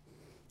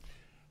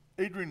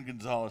 Adrian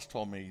Gonzalez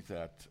told me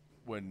that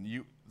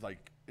when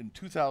in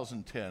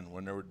 2010,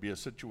 when there would be a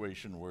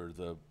situation where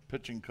the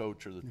pitching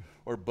coach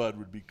or Bud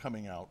would be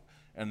coming out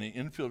and the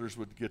infielders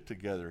would get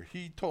together,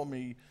 he told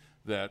me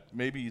that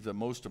maybe the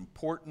most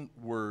important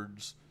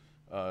words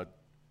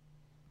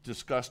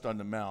discussed on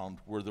the mound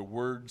were the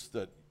words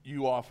that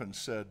you often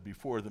said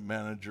before the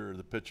manager or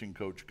the pitching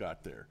coach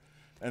got there.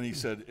 And he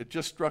said it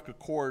just struck a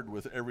chord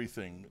with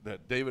everything,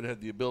 that David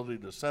had the ability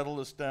to settle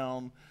us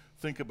down,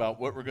 think about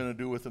what we're going to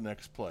do with the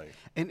next play.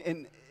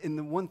 And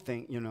the one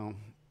thing,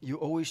 you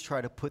always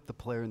try to put the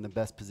player in the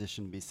best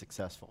position to be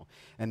successful.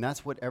 And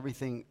that's what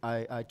everything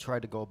I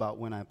tried to go about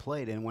when I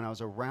played. And when I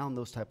was around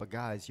those type of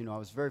guys, I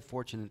was very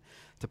fortunate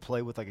to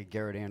play with like a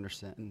Garrett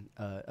Anderson,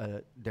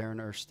 Darren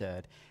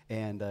Erstead,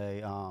 and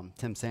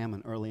Tim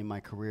Salmon early in my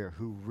career,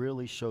 who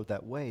really showed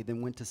that way.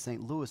 Then went to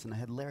St. Louis, and I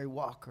had Larry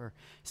Walker,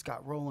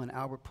 Scott Rowland,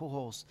 Albert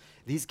Pujols,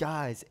 these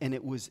guys. And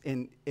it was,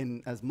 in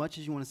as much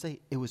as you want to say,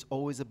 it was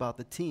always about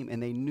the team.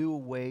 And they knew a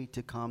way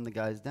to calm the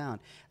guys down.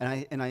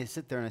 And I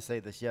sit there and I say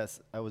this,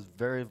 yes, I was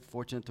very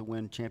fortunate to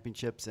win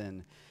championships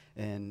in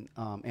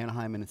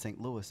Anaheim and in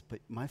St. Louis, but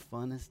my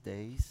funnest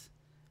days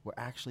were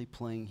actually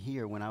playing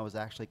here, when I was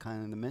actually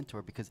kind of the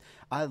mentor, because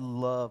I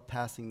love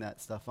passing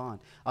that stuff on.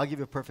 I'll give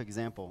you a perfect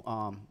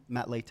example.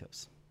 Matt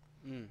Latos.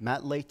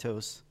 Matt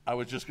Latos. I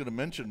was just going to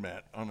mention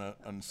Matt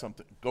on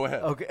something. Go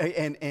ahead.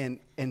 Okay,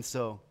 and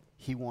so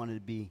he wanted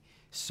to be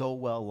so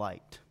well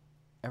liked.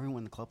 Everyone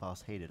in the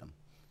clubhouse hated him.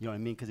 You know what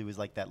I mean? Because he was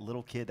like that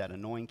little kid, that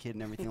annoying kid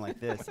and everything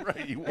like this.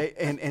 Right.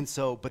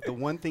 But the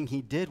one thing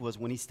he did was,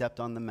 when he stepped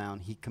on the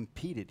mound, he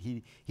competed.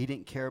 He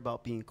didn't care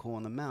about being cool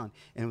on the mound.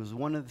 And it was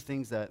one of the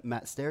things that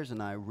Matt Stairs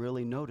and I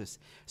really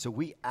noticed. So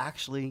we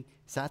actually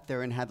sat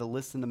there and had to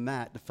listen to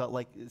Matt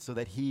so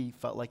that he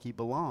felt like he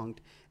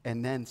belonged.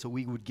 And then so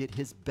we would get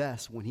his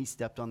best when he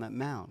stepped on that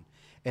mound.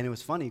 And it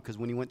was funny, because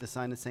when he went to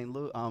sign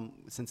to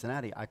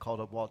Cincinnati, I called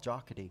up Walt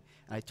Jocketty,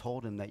 and I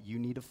told him that you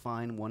need to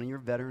find one of your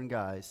veteran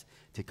guys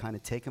to kind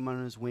of take him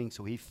under his wing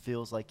so he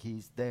feels like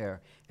he's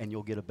there, and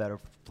you'll get a better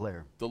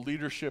player. The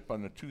leadership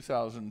on the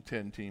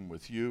 2010 team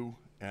with you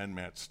and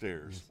Matt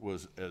Stairs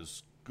was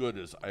as good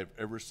as I've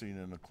ever seen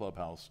in a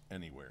clubhouse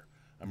anywhere.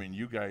 I mean,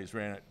 you guys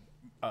ran it.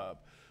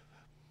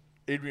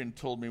 Adrian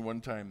told me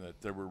one time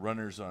that there were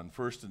runners on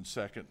first and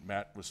second.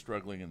 Matt was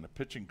struggling, and the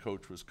pitching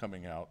coach was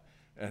coming out.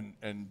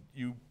 And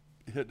you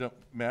hit up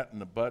Matt in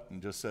the butt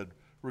and just said,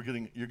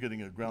 you're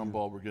getting a ground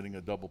ball, we're getting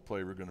a double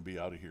play, we're going to be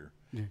out of here.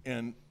 Yeah.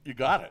 And you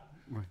got it.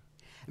 Right.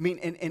 I mean,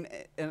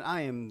 and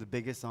I am the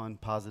biggest on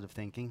positive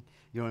thinking.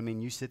 You know what I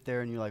mean? You sit there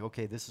and you're like,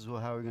 okay, this is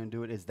how we're going to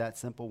do it. It's that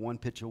simple. One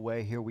pitch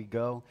away, here we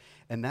go.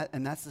 And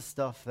that's the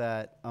stuff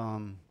that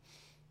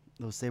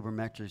those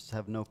sabermetrics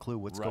have no clue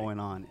what's going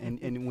on.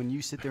 And when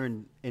you sit there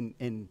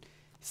and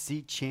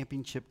see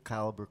championship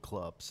caliber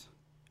clubs,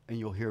 and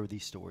you'll hear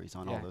these stories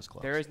on all those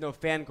clubs. There is no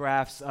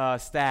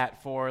Fangraphs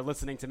stat for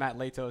listening to Matt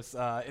Latos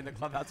in the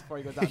clubhouse before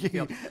he goes out the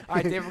field. All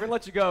right, Dave, we're going to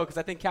let you go because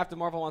I think Captain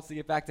Marvel wants to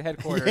get back to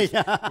headquarters.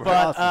 But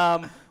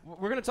awesome.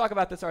 We're going to talk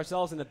about this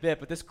ourselves in a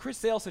bit. But this Chris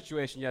Sale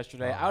situation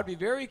yesterday, I would be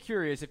very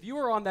curious, if you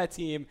were on that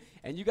team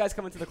and you guys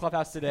come into the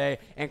clubhouse today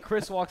and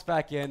Chris walks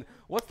back in,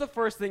 what's the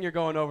first thing you're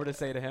going over to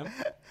say to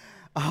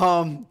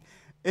him?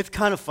 It's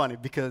kind of funny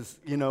because,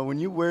 when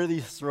you wear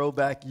these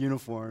throwback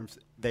uniforms,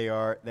 they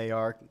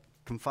are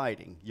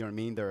confiding, you know what I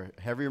mean? They're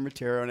heavier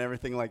material and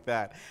everything like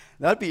that.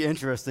 That'd be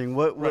interesting.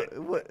 What?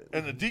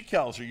 And the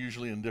decals are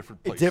usually in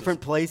different places.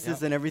 Different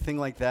places and everything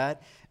like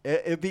that.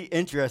 It'd be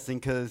interesting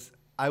because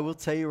I will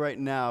tell you right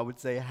now, I would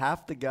say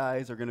half the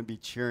guys are going to be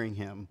cheering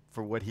him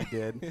for what he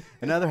did,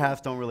 and other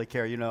half don't really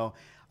care.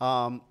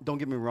 Don't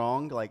get me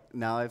wrong. Like,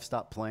 now I've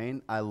stopped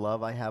playing.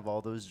 I have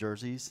all those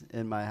jerseys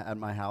at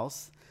my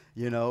house.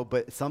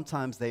 But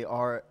sometimes they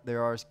are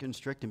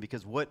constricting,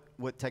 because what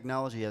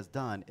technology has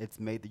done,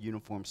 it's made the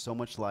uniform so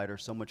much lighter,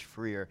 so much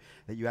freer,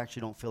 that you actually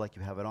don't feel like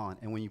you have it on.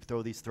 And when you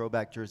throw these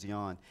throwback jersey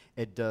on,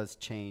 it does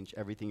change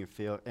everything you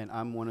feel. And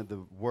I'm one of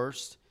the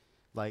worst,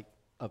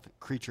 of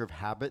creature of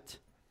habit,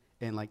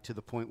 and like to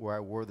the point where I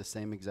wore the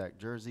same exact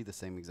jersey, the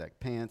same exact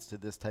pants to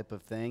this type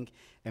of thing.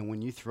 And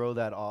when you throw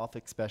that off,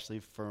 especially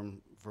for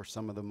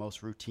some of the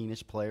most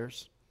routinish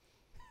players,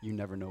 you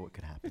never know what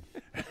could happen.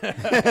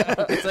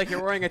 It's like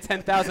you're wearing a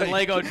 10,000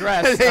 Lego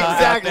dress.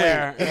 Exactly.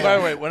 There. Yeah. By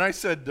the way, when I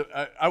said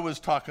I was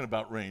talking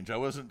about range, I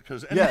wasn't,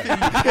 because anything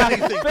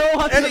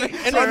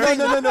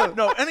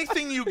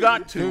you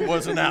got to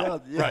wasn't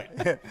out. Yeah.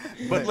 Right.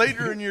 But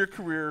later in your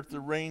career, the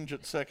range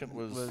at second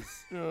was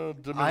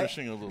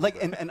diminishing a little bit.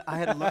 And I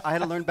had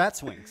to learn bat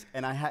swings,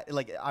 and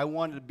I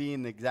wanted to be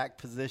in the exact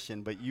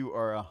position, but you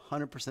are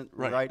 100%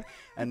 right.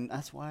 And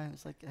that's why I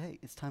was like, hey,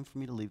 it's time for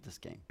me to leave this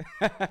game.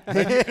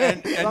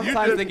 And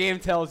sometimes the game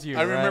tells you.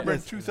 I remember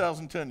in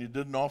 2010, you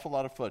did an awful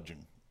lot of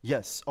fudging.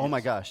 Yes. Oh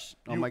my gosh.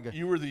 Oh my gosh.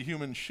 You were the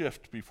human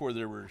shift before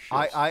there were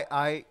shifts.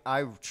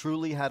 I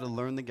truly had to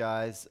learn the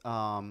guys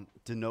to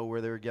know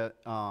where they were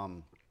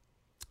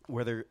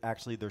where they're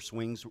actually their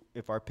swings.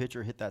 If our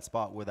pitcher hit that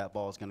spot, where that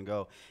ball is going to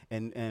go,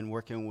 and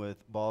working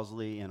with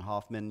Balsley and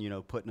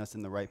Hoffman, putting us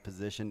in the right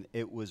position,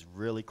 it was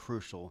really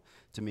crucial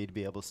to me to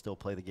be able to still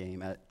play the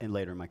game and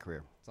later in my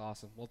carear. It's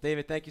awesome. Well,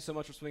 David, thank you so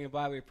much for swinging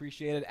by. We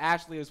appreciate it.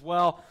 Ashley as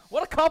well.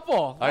 What a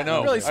couple. I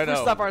know. Really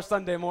spruced up our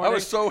Sunday morning. I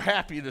was so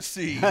happy to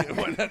see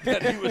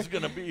that he was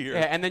going to be here.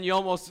 Yeah, and then you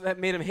almost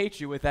made him hate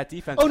you with that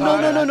defense. Oh, no.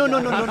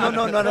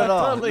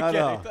 Totally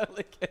kidding.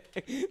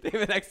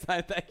 David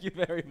Eckstein, thank you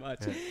very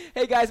much. Yeah.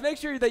 Hey, guys, make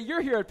sure that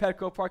you're here at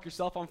Petco Park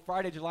yourself on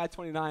Friday, July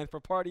 29th for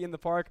Party in the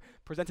Park,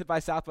 presented by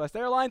Southwest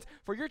Airlines,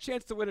 for your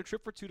chance to win a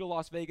trip for two to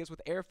Las Vegas with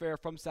airfare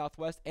from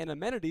Southwest and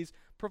amenities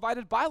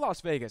provided by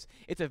Las Vegas.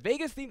 It's a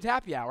Vegas-themed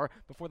happy hour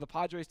before the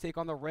Padres take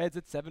on the Reds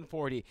at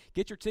 7:40.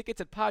 Get your tickets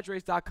at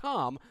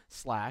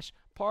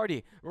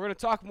Padres.com/party. We're going to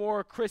talk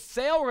more Chris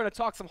Sale. We're going to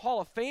talk some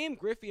Hall of Fame,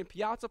 Griffey and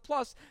Piazza,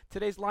 plus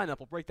today's lineup.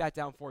 We'll break that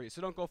down for you,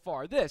 so don't go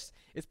far. This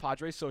is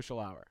Padres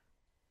Social Hour.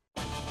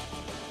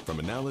 From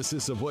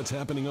analysis of what's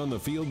happening on the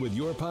field with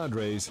your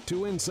Padres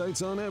to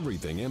insights on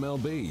everything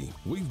MLB,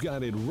 we've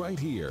got it right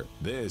here.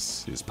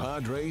 This is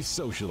Padres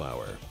Social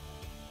Hour.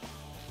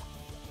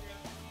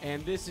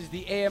 And this is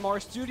the AMR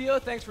studio.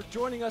 Thanks for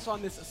joining us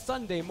on this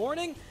Sunday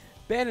morning.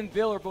 Ben and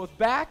Bill are both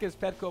back as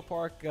Petco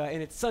Park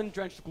in its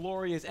sun-drenched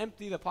glory is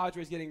empty. The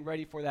Padres getting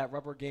ready for that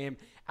rubber game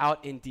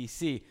out in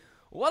D.C.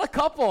 What a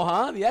couple,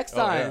 huh? The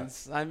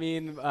Ecksteins. Oh, yeah. I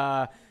mean,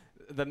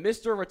 the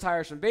Mr.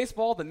 retires from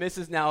baseball. The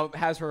Mrs. now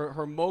has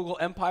her mogul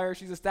empire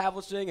she's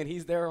establishing, and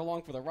he's there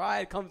along for the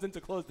ride, comes in to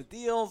close the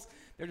deals.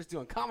 They're just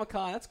doing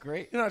Comic-Con. That's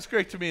great. It's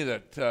great to me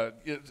that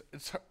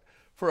it's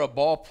for a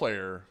ball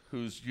player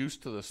who's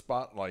used to the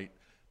spotlight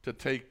to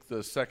take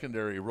the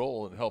secondary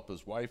role and help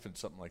his wife and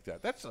something like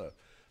that.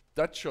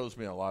 That shows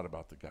me a lot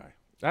about the guy.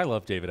 I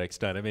love David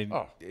Eckstein. I mean,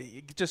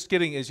 just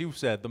getting, as you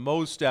said, the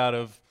most out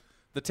of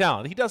the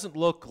talent. He doesn't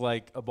look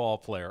like a ball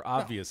player,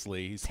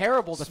 obviously. He's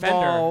terrible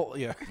small,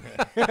 defender.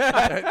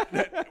 Yeah.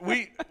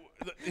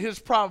 His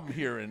problem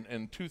here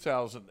in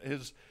 2000,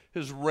 his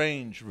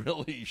range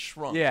really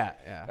shrunk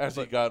as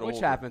he got older.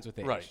 Which happens with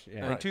age. Right.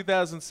 Yeah. Right. In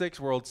 2006,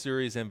 World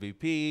Series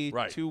MVP,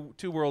 right.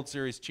 two World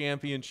Series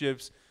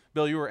championships.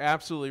 Bill, you were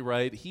absolutely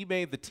right. He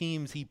made the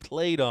teams he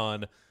played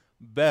on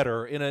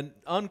better in an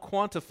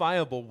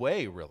unquantifiable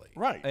way, really.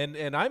 Right.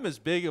 And I'm as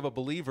big of a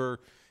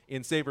believer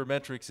in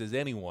sabermetrics as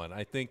anyone.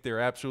 I think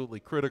they're absolutely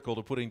critical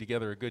to putting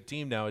together a good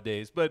team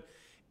nowadays. But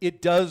it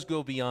does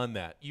go beyond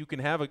that. You can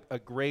have a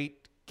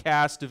great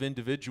cast of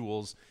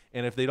individuals,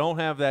 and if they don't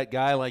have that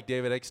guy like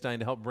David Eckstein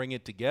to help bring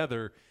it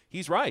together,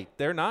 he's right.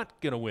 They're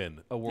not going to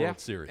win a World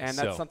Series. And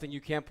that's something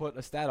you can't put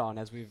a stat on,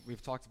 as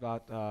we've talked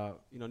about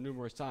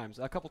numerous times.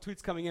 A couple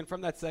tweets coming in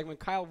from that segment.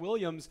 Kyle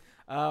Williams,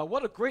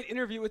 what a great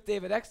interview with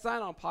David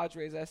Eckstein on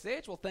Padres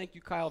SH. Well, thank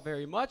you, Kyle,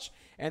 very much.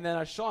 And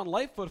then Sean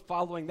Lightfoot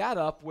following that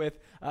up with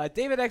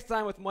David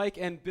Eckstein with Mike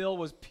and Bill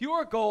was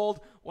pure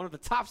gold, one of the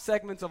top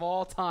segments of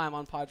all time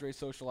on Padres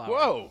Social Hour.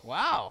 Whoa.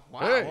 Wow.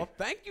 Hey. Well,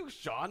 thank you,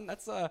 Sean.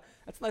 That's a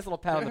nice little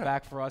pat on the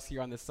back for us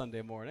here on this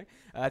Sunday morning.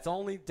 It's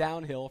only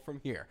downhill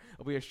from here,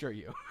 we assure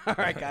you. All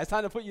right, guys,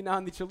 time to put you now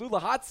in the Cholula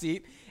hot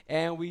seat.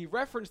 And we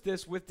referenced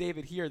this with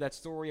David here, that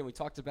story, and we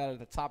talked about it at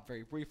the top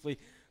very briefly.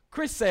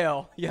 Chris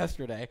Sale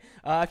yesterday.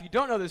 If you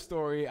don't know this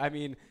story, I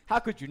mean, how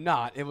could you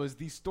not? It was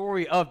the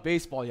story of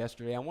baseball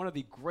yesterday, and one of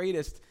the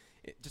greatest,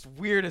 just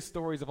weirdest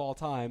stories of all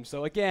time.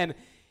 So, again,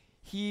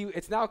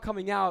 it's now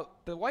coming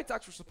out. The White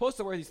Sox were supposed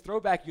to wear these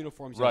throwback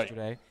uniforms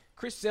yesterday.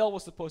 Chris Sale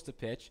was supposed to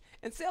pitch.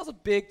 And Sale's a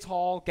big,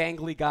 tall,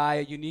 gangly guy,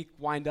 a unique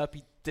wind-up.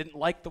 He didn't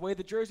like the way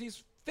the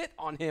jerseys fit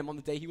on him on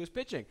the day he was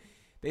pitching.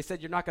 They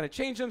said, you're not going to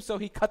change them, so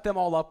he cut them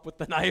all up with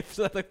the knife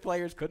so that the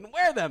players couldn't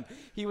wear them.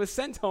 He was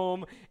sent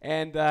home,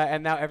 and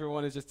now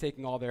everyone is just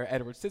taking all their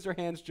Edward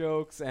Scissorhands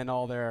jokes and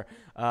all their,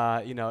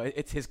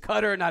 it's his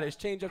cutter, not his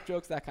changeup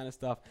jokes, that kind of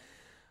stuff.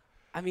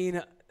 I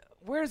mean,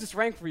 where does this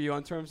rank for you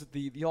in terms of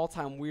the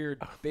all-time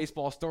weird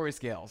baseball story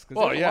scales?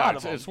 Well, yeah,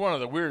 it's one of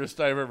the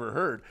weirdest I've ever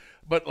heard.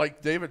 But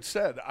like David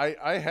said,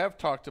 I have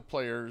talked to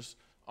players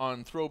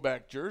on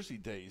throwback jersey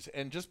days,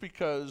 and just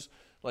because,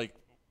 like,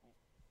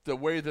 the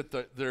way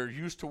that they're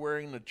used to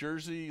wearing the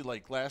jersey,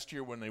 like last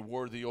year when they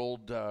wore the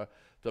old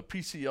the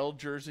PCL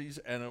jerseys,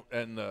 and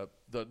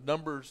the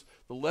numbers,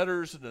 the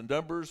letters and the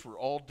numbers were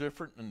all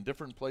different in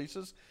different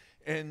places,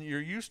 and you're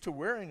used to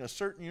wearing a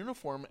certain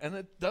uniform, and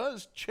it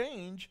does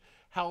change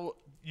how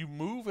you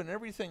move and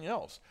everything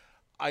else.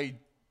 I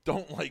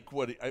don't like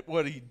what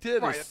he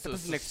did. Right, that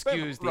doesn't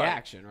excuse the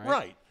action, right?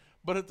 Right.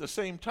 But at the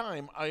same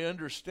time, I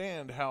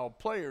understand how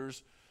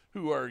players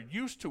who are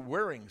used to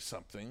wearing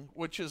something,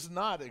 which is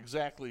not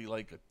exactly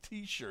like a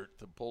T-shirt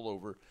to pull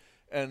over,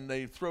 and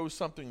they throw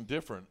something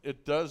different,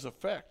 it does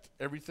affect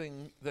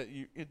everything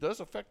it does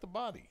affect the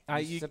body.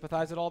 You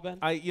sympathize at all, Ben?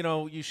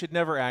 You should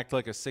never act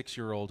like a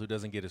 6-year-old who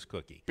doesn't get his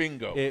cookie.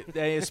 Bingo.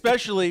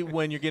 Especially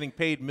when you're getting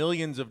paid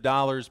millions of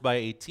dollars by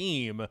a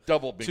team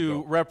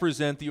to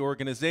represent the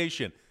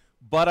organization.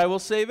 But I will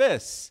say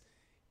this.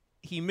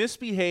 He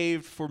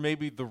misbehaved for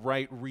maybe the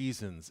right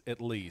reasons,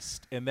 at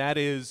least, and that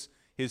is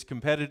his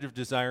competitive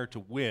desire to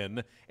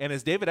win. And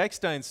as David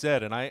Eckstein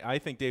said, and I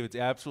think David's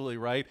absolutely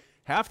right,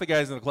 half the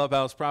guys in the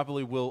clubhouse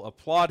probably will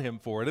applaud him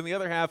for it, and the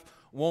other half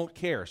won't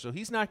care. So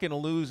he's not going to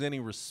lose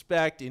any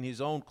respect in his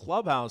own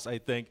clubhouse, I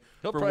think.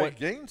 He'll probably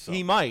gain some.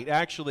 He might,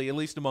 actually, at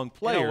least among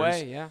players. In a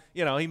way,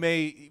 yeah. He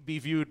may be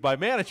viewed by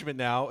management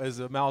now as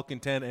a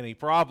malcontent and a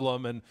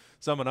problem, and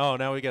someone,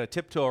 now we got to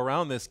tiptoe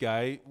around this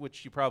guy,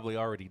 which you probably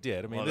already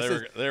did. I mean, they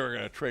were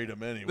going to trade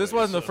him anyway. This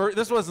wasn't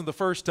the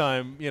first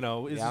time. This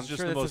I'm is just sure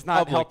the this most does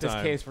not help public his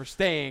time. case for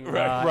staying.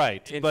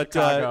 Right. In but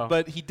Chicago.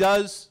 But he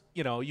does.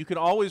 You can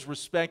always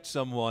respect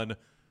someone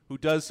who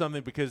does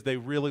something because they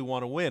really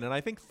want to win, and I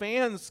think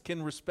fans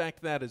can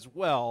respect that as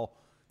well.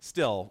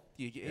 Still,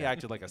 he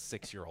acted like a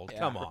 6-year-old.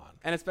 Come on.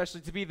 And especially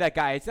to be that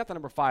guy, it's not the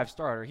number 5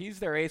 starter. He's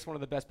their ace, one of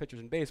the best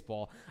pitchers in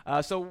baseball.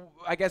 So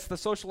I guess the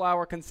social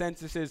hour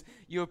consensus is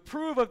you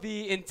approve of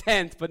the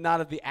intent but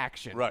not of the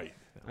action. Right.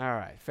 All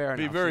right, fair enough.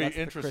 It'd be very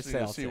interesting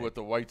to see what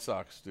the White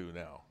Sox do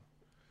now.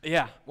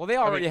 Yeah. Well, they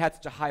already had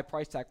such a high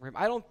price tag for him.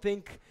 I don't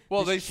think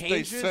they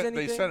changes sent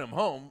anything. They sent him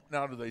home.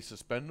 Now, do they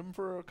suspend him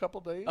for a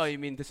couple days? Oh, you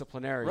mean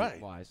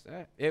disciplinary-wise?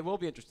 It will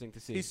be interesting to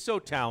see. He's so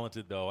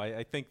talented, though.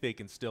 I think they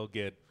can still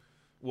get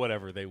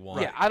whatever they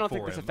want. Yeah, I don't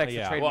think this affects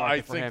the trade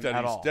market for him at all.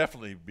 Well, I think that he's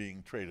definitely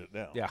being traded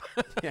now. Yeah.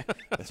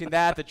 Seen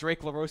that, the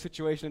Drake LaRose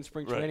situation in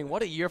spring training.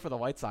 What a year for the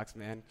White Sox,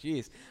 man.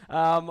 Jeez.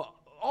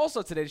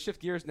 Also today, to shift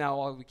gears now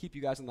while we keep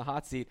you guys on the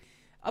hot seat,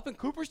 up in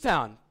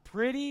Cooperstown,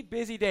 pretty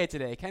busy day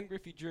today. Ken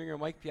Griffey Jr. and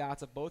Mike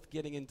Piazza both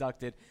getting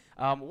inducted.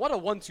 What a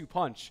 1-2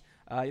 punch.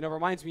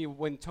 Reminds me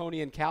when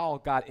Tony and Cal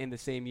got in the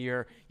same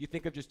year. You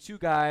think of just two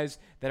guys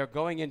that are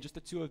going in, just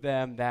the two of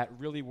them, that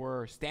really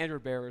were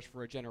standard bearers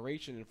for a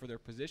generation and for their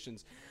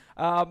positions.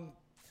 I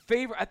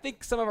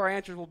think some of our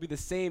answers will be the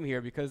same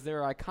here because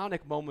there are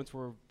iconic moments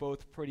where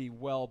both pretty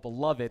well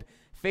beloved.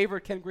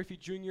 Favorite Ken Griffey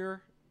Jr.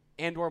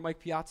 and or Mike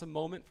Piazza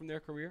moment from their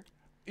career?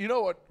 You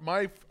know what?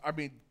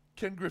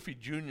 Ken Griffey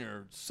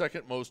Jr.,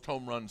 second most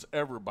home runs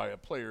ever by a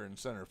player in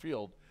center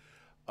field,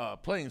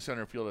 playing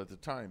center field at the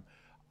time.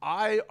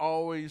 I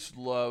always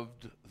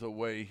loved the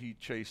way he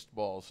chased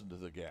balls into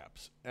the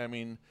gaps. I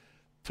mean,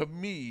 to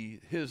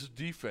me, his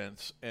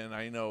defense, and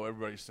I know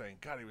everybody's saying,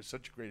 God, he was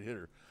such a great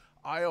hitter.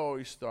 I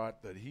always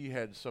thought that he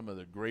had some of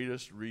the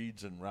greatest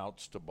reads and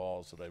routes to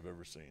balls that I've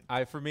ever seen.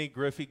 For me,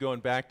 Griffey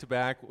going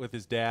back-to-back with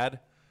his dad,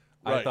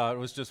 right. I thought it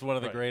was just one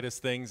of the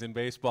greatest things in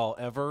baseball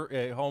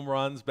ever. Home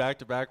runs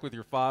back-to-back with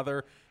your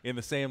father in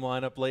the same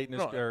lineup late in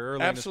his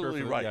early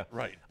absolutely in his career.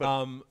 Right,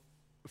 right. But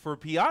for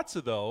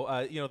Piazza,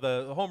 though,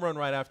 the home run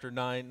right after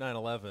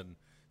 9/11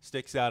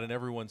 sticks out in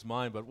everyone's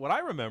mind. But what I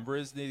remember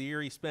is the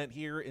year he spent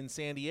here in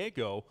San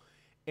Diego.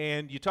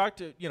 And you talked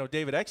to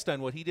David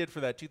Eckstein, what he did for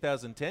that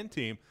 2010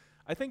 team.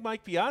 I think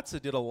Mike Piazza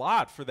did a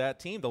lot for that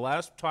team, the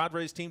last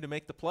Padres team to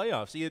make the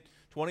playoffs. He had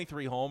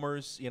 23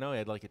 homers. He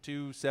had like a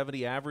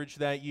 270 average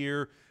that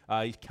year.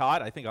 He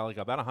caught, I think, like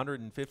about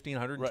 115,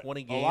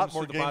 120 games. A lot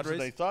more for the games Padres. than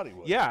they thought he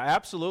would. Yeah,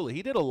 absolutely.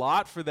 He did a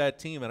lot for that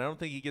team, and I don't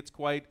think he gets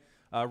quite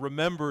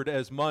remembered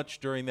as much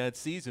during that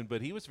season,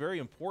 but he was very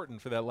important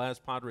for that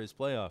last Padres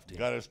playoff team.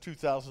 Got his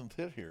 2000th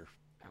hit here.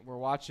 We're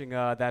watching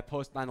that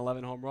post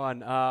 9/11 home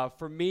run.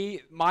 For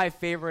me, my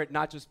favorite,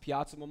 not just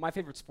Piazza, my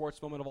favorite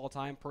sports moment of all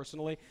time,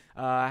 personally,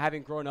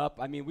 having grown up.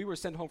 I mean, we were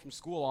sent home from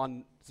school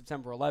on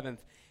September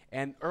 11th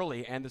and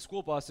early, and the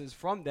school buses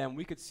from them,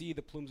 we could see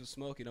the plumes of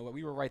smoke.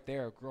 We were right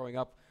there growing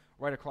up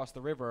right across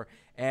the river.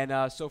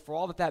 And so for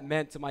all that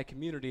meant to my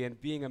community and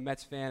being a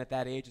Mets fan at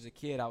that age as a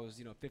kid, I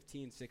was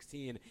 15,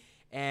 16,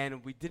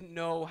 and we didn't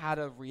know how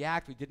to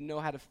react. We didn't know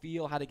how to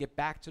feel, how to get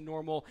back to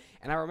normal.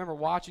 And I remember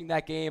watching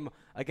that game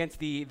against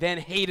the then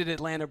hated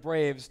Atlanta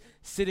Braves,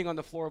 sitting on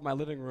the floor of my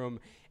living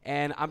room.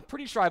 And I'm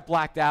pretty sure I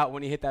blacked out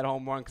when he hit that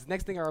home run, because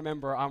next thing I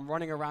remember, I'm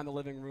running around the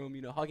living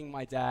room, hugging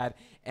my dad.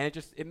 And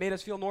it made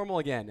us feel normal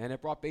again. And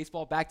it brought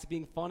baseball back to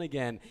being fun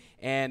again.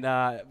 And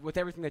with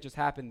everything that just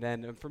happened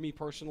then, and for me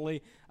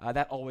personally,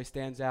 that always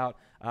stands out.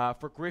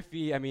 For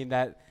Griffey, I mean,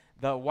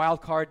 the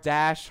wild card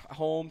dash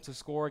home to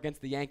score against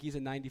the Yankees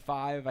in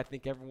 '95. I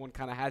think everyone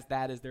kind of has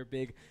that as their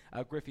big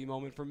Griffey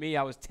moment. For me,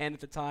 I was 10 at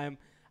the time.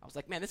 I was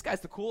like, man, this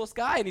guy's the coolest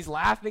guy, and he's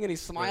laughing and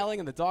he's smiling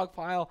in the dog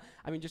pile.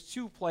 I mean, just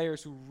two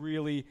players who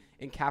really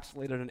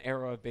encapsulated an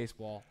era of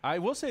baseball. I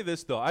will say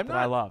this, though. I'm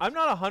not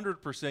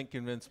 100%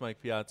 convinced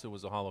Mike Piazza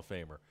was a Hall of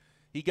Famer.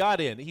 He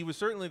got in. He was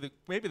certainly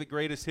maybe the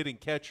greatest hitting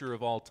catcher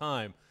of all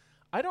time.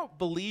 I don't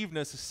believe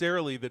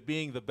necessarily that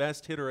being the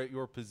best hitter at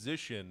your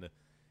position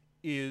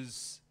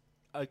is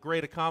a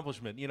great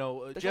accomplishment. You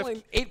know, there's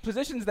only 8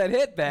 positions that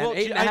hit, Ben. Well,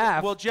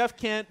 8.5. Well, Jeff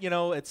Kent, you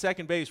know, at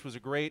second base was a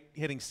great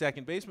hitting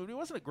second baseman, but he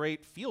wasn't a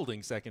great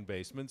fielding second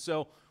baseman.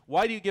 So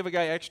why do you give a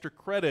guy extra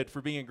credit for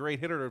being a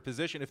great hitter at a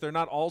position if they're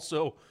not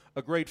also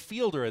a great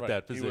fielder at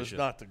that position? He was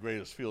not the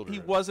greatest fielder. He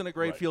wasn't a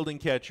great fielding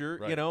catcher.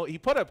 You know, he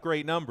put up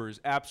great numbers,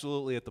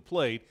 absolutely, at the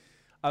plate.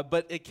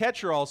 But at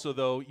catcher also,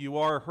 though, you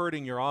are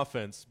hurting your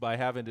offense by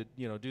having to,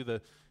 you know, do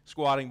the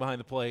squatting behind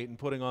the plate and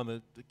putting on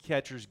the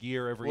catcher's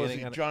gear every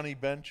inning. Was he Johnny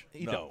Bench?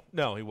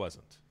 No, he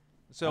wasn't.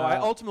 So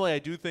I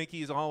do think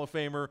he's a Hall of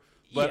Famer.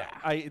 But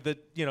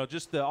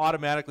just the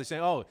automatically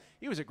saying, oh,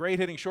 he was a great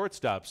hitting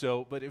shortstop.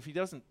 So, but if he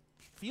doesn't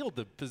field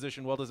the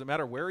position well, does it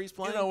matter where he's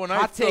playing? You know, when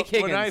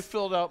I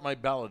filled out my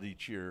ballot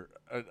each year,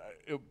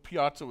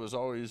 Piazza was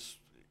always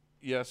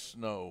yes,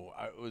 no.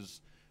 It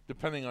was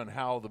depending on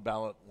how the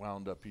ballot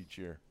wound up each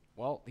year.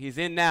 Well, he's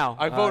in now.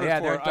 I voted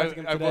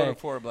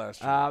for him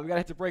last year. We got to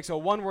hit the break. So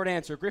one-word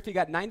answer. Griffey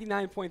got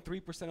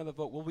 99.3% of the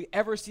vote. Will we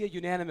ever see a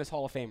unanimous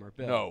Hall of Famer?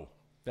 Bill? No.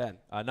 Ben?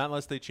 Not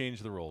unless they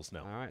change the rules,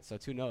 no. All right, so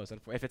 2 no's.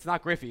 If it's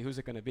not Griffey, who's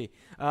it going to be?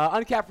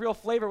 Uncapped real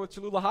flavor with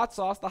Cholula hot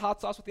sauce, the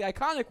hot sauce with the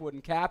iconic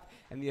wooden cap,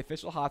 and the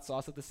official hot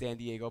sauce of the San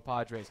Diego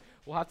Padres.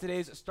 We'll have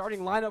today's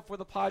starting lineup for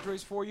the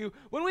Padres for you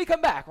when we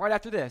come back right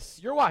after this.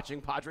 You're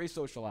watching Padres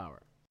Social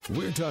Hour.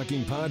 We're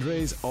talking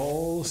Padres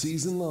all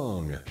season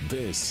long.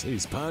 This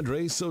is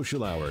Padres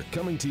Social Hour,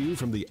 coming to you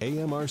from the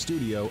AMR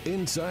studio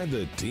inside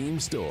the team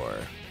store.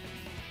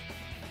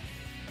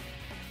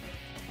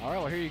 All right,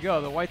 well, here you go.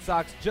 The White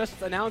Sox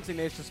just announcing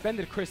they've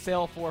suspended Chris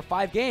Sale for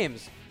 5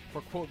 games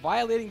for, quote,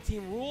 violating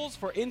team rules,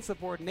 for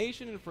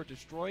insubordination, and for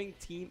destroying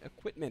team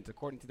equipment,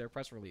 according to their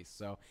press release.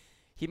 So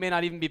he may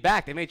not even be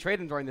back. They may trade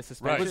him during the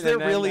suspension. Right. Was there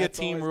really a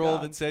team rule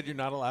that said you're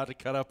not allowed to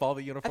cut up all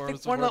the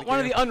uniforms? I think one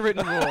of the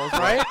unwritten rules,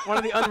 right? One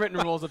of the unwritten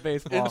rules of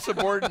baseball.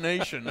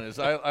 Insubordination is.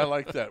 I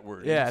like that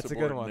word. Yeah, it's a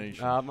good one.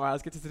 All right,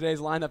 let's get to today's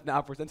lineup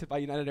now, presented by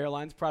United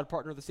Airlines, proud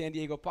partner of the San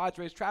Diego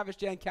Padres. Travis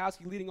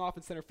Jankowski leading off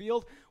in center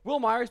field. Will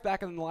Myers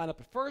back in the lineup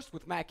at first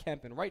with Matt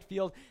Kemp in right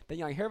field. Then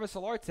Yangervis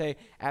Solarte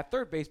at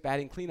third base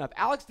batting cleanup.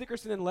 Alex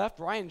Dickerson in left.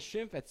 Ryan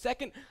Schimpf at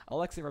second.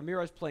 Alexei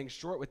Ramirez playing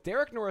short with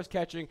Derek Norris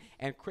catching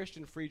and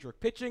Christian Friedrich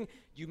pitching.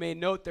 You may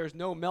note there's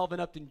no Melvin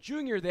Upton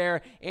Jr.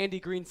 there. Andy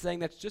Green saying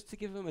that's just to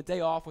give him a day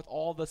off with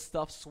all the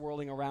stuff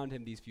swirling around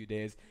him these few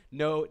days.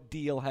 No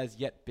deal has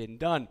yet been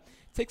done.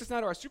 Takes us now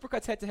to our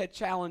Supercuts head-to-head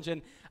challenge.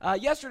 And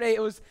yesterday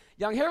it was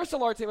Yangervis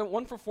Solarte went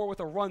 1 for 4 with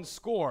a run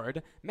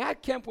scored.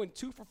 Matt Kemp went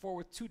 2 for 4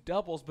 with 2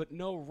 doubles but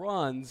no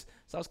runs.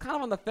 So I was kind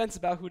of on the fence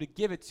about who to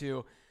give it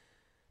to.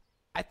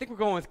 I think we're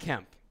going with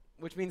Kemp,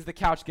 which means the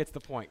couch gets the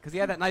point because he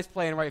had that nice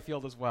play in right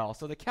field as well.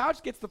 So the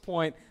couch gets the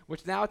point,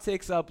 which now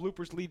takes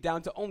Blooper's lead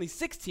down to only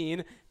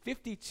 16,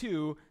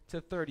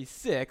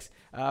 52-36.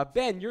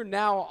 Ben, you're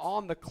now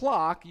on the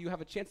clock. You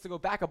have a chance to go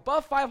back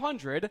above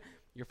 500.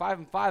 You're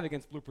 5-5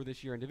 against Blooper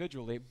this year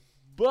individually,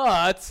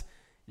 but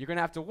you're going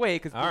to have to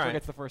wait because Blooper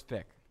gets the first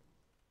pick.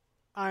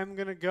 I'm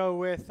going to go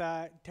with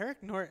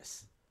Derek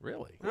Norris.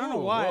 Really? I don't know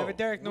why. I have a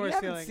Derek Norris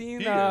feeling.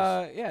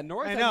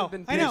 Norris hasn't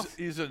been I know.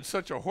 He's in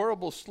such a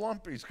horrible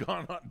slump. He's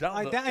gone down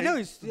I know.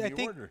 I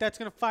think that's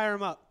going to fire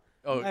him up.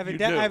 Oh, I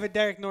have a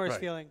Derek Norris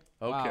feeling.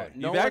 Okay. Wow.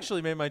 You've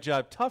actually made my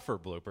job tougher,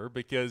 Blooper,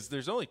 because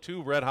there's only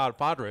 2 red-hot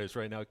Padres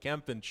right now,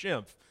 Kemp and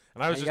Schimpf.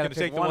 And I was just going to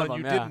take the one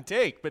you didn't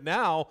take, but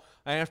now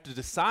I have to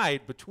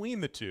decide between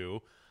the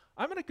 2.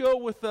 I'm going to go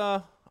with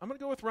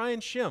Ryan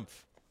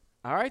Schimpf.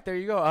 All right, there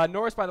you go.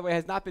 Norris, by the way,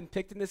 has not been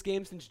picked in this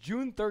game since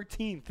June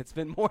 13th. It's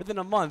been more than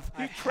a month.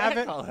 I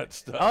have all that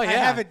stuff. Oh, yeah. I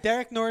have a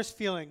Derek Norris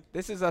feeling.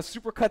 This is a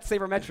Supercut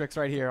Sabermetrics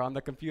right here on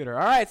the computer.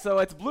 All right, so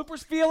it's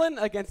Blooper's feeling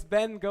against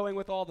Ben going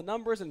with all the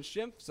numbers and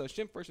Schimpf. So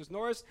Schimpf versus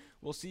Norris.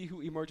 We'll see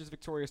who emerges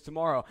victorious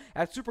tomorrow.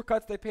 At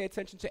Supercuts, they pay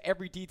attention to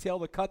every detail,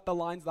 the cut, the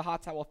lines, the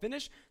hot towel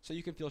finish, so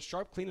you can feel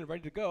sharp, clean, and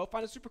ready to go.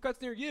 Find a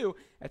Supercuts near you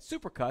at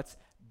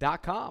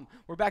supercuts.com.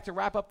 We're back to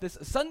wrap up this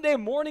Sunday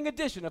morning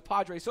edition of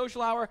Padres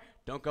Social Hour.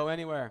 Don't go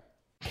anywhere.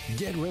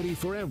 Get ready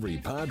for every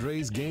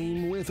Padres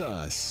game with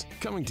us.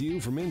 Coming to you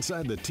from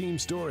inside the team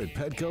store at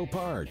Petco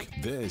Park,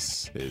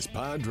 this is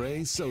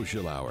Padres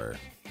Social Hour.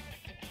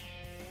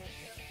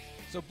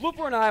 So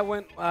Blooper and I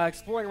went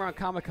exploring around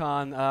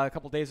Comic-Con a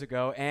couple days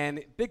ago,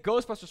 and big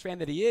Ghostbusters fan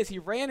that he is, he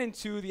ran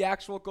into the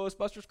actual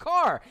Ghostbusters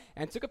car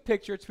and took a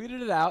picture,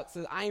 tweeted it out,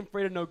 says, "I am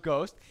afraid of no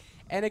ghost."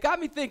 And it got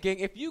me thinking,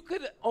 if you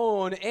could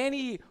own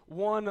any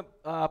one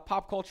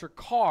pop culture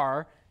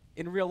car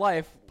in real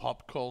life.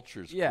 Pop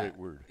culture is a great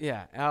word.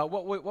 Yeah.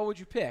 What would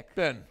you pick?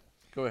 Ben,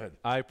 go ahead.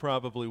 I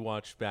probably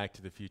watched Back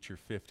to the Future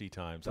 50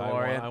 times.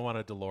 I want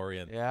a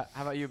DeLorean. Yeah.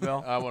 How about you,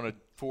 Bill? I want a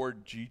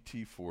Ford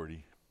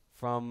GT40.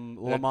 From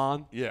Le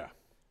Mans? Yeah.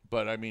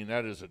 But, I mean,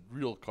 that is a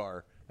real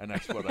car. and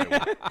that's what I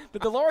want. The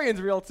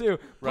DeLorean's real, too.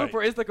 Right.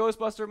 Blooper, is the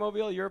Ghostbuster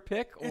mobile your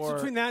pick? It's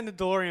between that and the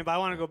DeLorean, but I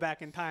want to go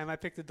back in time. I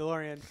picked the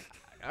DeLorean.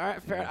 All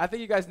right, fair. I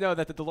think you guys know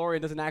that the DeLorean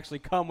doesn't actually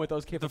come with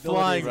those capabilities. The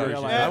flying in real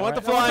version. life, I want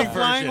right? the flying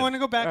version. I want to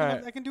go back and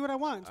Right. I can do what I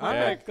want. All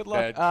right, good luck.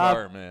 Bad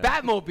car, man.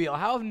 Batmobile.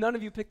 How have none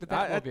of you picked the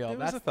Batmobile? It was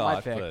That's a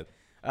thought, my pick.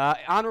 but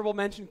Honorable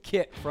mention,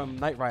 Kit from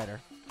Knight Rider.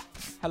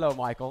 Hello,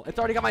 Michael. It's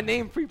already got my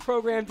name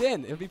pre-programmed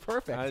in. It'll be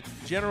perfect.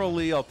 General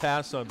Lee, I'll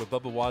pass on, but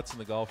Bubba Watson,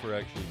 the golfer,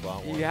 actually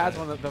bought one. He has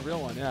one, the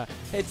real one, yeah.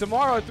 Hey,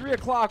 tomorrow at 3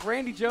 o'clock,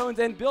 Randy Jones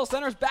and Bill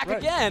Centers back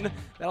again.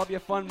 That'll be a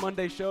fun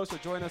Monday show, so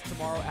join us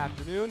tomorrow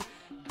afternoon.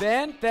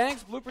 Ben,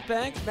 thanks. Blooper,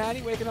 thanks.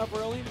 Maddie, waking up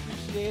early.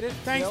 Appreciate it.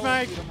 Thanks, Bill,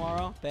 Mike. See you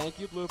tomorrow. Thank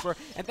you, Blooper.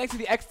 And thanks to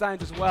the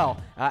Ecksteins as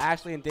well,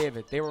 Ashley and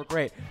David. They were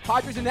great.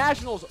 Padres and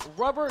Nationals,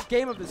 rubber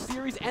game of the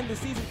series and the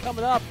season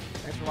coming up.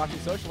 Thanks for watching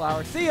Social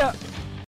Hour. See ya.